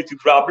ko hospital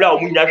free abla o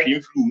mo nya hwe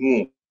influ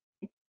hu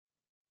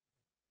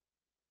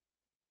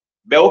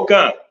be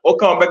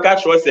okan be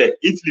catch us say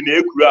Italy na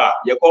ekura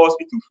ye ko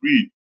hospital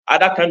free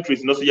other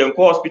countries no so ye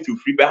ko hospital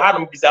free be had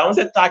bisa on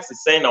say tax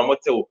saying na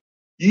motel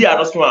yi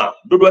ano so a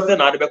dodo say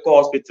na de be ko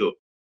hospital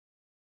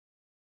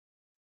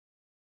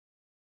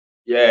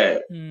yeah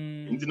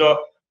you know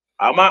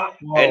ama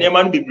ene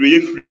man be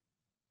brave free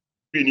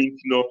you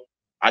know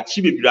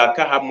achieve bebree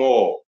aka ha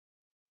more.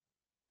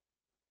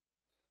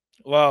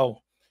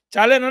 Wow.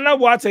 Chale nana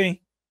boaten.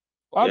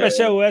 Wa be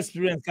share your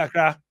experience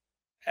kakra.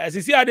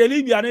 Sisi ade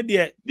Libya ne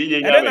de. DJ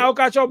And then I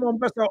catch omo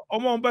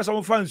mpesa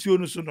mo fan nsuo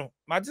no so no.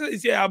 Ma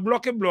say a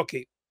block.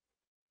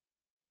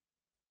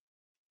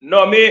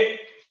 No, me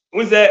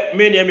unse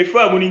me ne me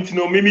fa mu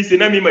ntino me say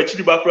na me ma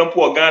chiri ba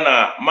krampo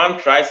Ghana man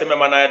try say me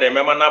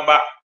na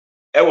ba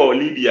ewo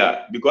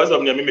Libya because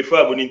of me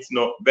fa mu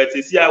ntino but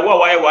see a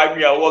why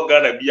we are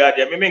Ghana bia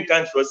de me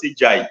kan tro say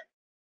jai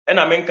e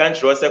na me kan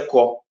tro say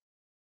ko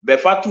be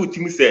fa tu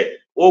tim say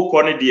o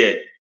ko ne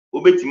de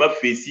obetima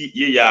face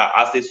ye ya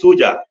as a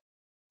soldier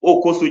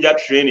o ko soldier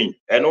training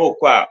and o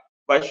ko a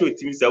fa show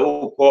tim say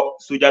o ko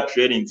soldier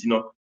training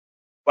tino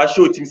fa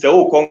show tim say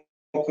o ko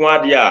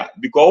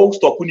because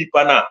stop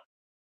nipa na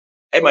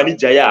e mani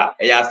jaya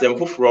e ya asem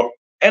foforo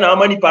e na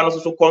ama nipa no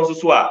so kon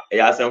so a e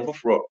ya asem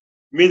foforo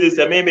me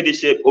say me de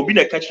she obi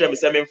na ka kire me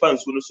say me mfa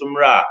nsu no so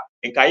mra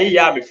nka ye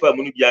ya me fa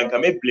mu no bia nka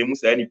me blame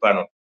say nipa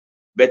no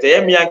but e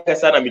me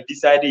ankasa na me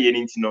decide ye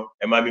nti no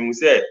e ma me mu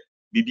say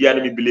bibia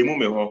no me blame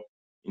me ho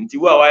nti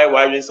wa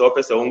why say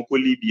opese won ko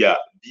Libya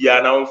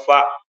bia na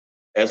mfa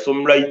e so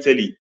mra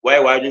Italy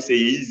why say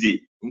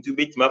easy nti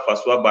betima fa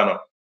so aba no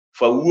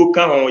fa wuo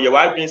ka ho ye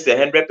wadwen say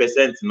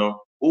 100%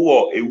 no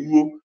wo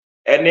ewuo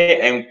ene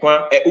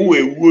enkwa wo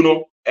ewuo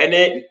no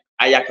ene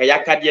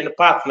ayakayaka de no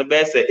part no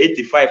be say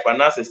 85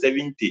 and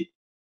 70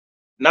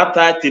 na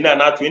 30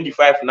 na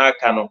 25 na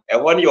aka no e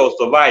ho ne you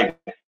survive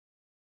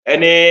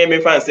ene me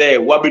fan say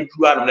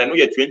wabedu an no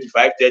ye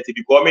 25 30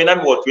 because me na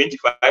me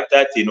 25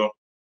 30 no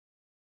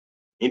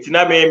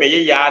intina me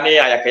ye ya ne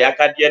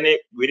ayakayaka de ne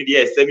we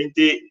de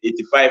 70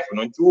 85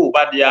 no nti wo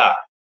ba de a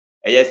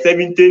e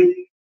 70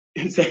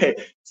 30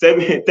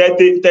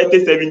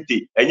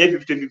 70 and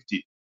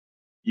 50-50.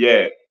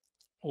 Yeah.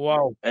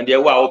 Wow. And there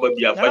were over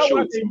the for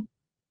sure.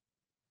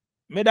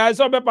 Me da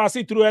so be pass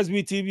through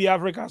SBTV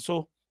Africa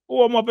so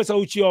who more person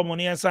uchi o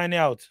money and sign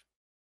out.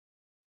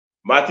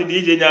 Martin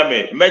DJ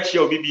Nyame match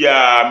your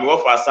bibia me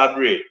offer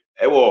sabre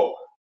e wo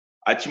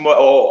achimo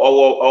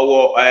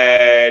o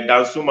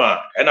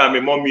dansuma e na me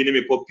mommy ni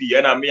me popi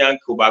e na me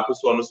uncle ba ko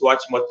so no so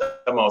achimo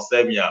tama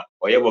osebia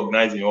o ye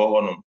organizing o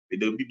ho no me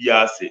de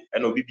bibia ase e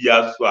na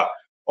bibia so a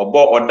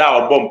obo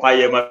mpa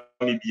ye ma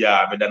me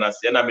bia me da na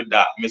se na me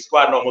da me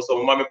squad no mo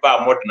so ma me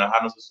ba mod na ha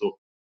no so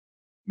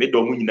me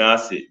do mu nyina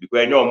ase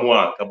because enyo mo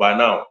a ka ba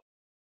now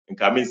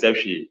nka me nse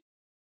hwe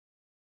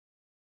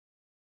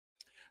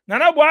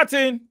Nana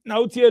Boatin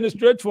now tie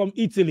straight from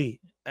Italy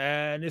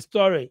and the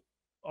story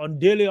on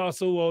Daily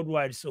also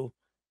worldwide so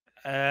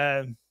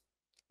but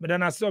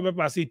then I saw me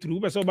pass it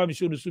through but so ba me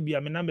show the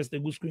subia me numbers the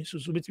good screen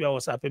so bit me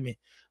WhatsApp me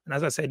and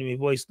as I said in my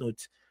voice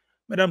note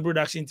Madam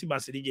production team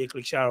as DJ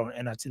click share on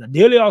and Atina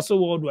Daily also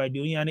worldwide the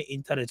only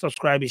internet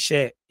subscribe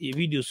share your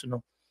videos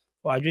no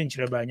or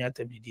adventure by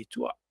nyata bi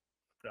to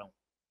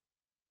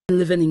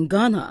living in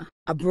Ghana,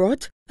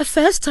 abroad, a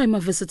first-timer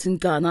visiting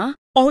Ghana,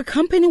 or a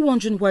company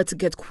wondering where to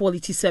get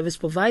quality service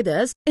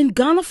providers in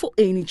Ghana for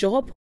any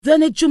job,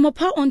 then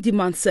Ejumapa On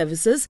Demand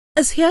Services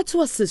is here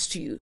to assist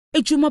you.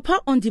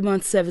 Ejumapa On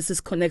Demand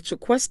Services connect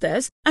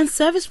requesters and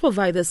service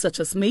providers such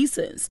as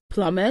masons,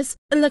 plumbers,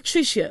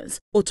 electricians,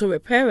 auto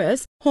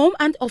repairers, home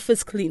and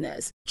office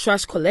cleaners,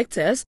 trash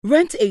collectors,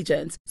 rent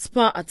agents,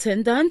 spa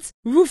attendants,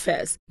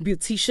 roofers,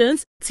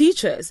 beauticians,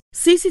 teachers,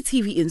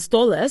 CCTV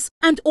installers,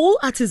 and all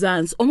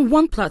artisans on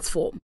one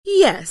platform.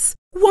 Yes,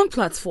 one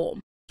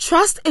platform.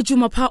 Trust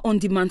Ejumapa On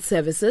Demand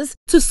Services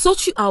to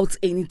sort you out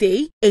any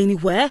day,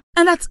 anywhere,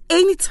 and at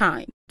any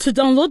time. To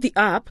download the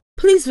app,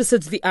 please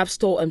visit the App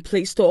Store and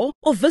Play Store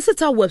or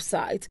visit our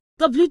website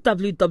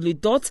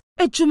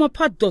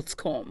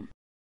www.ejumapa.com.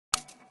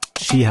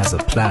 She has a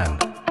plan,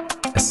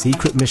 a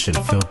secret mission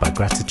filled by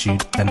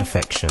gratitude and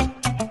affection.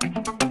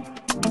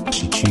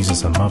 She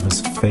chooses her mother's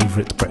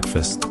favorite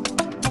breakfast.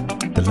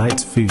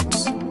 Delight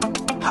Foods,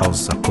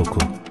 House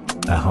Sakoko,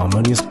 a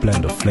harmonious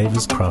blend of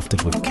flavors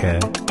crafted with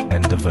care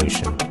and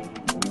devotion.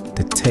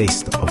 The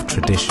taste of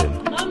tradition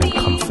and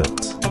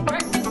comfort.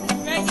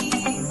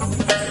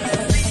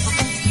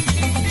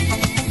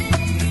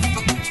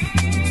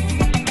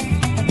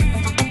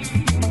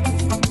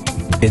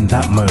 In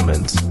that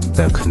moment,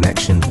 their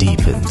connection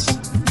deepens,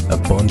 a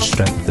bond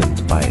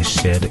strengthened by a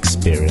shared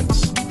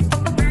experience.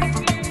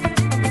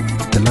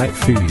 Delight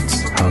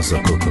Foods, House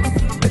Sakoko,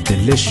 a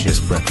delicious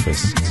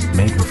breakfast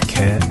made with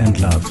care and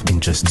love in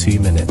just 2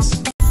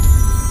 minutes.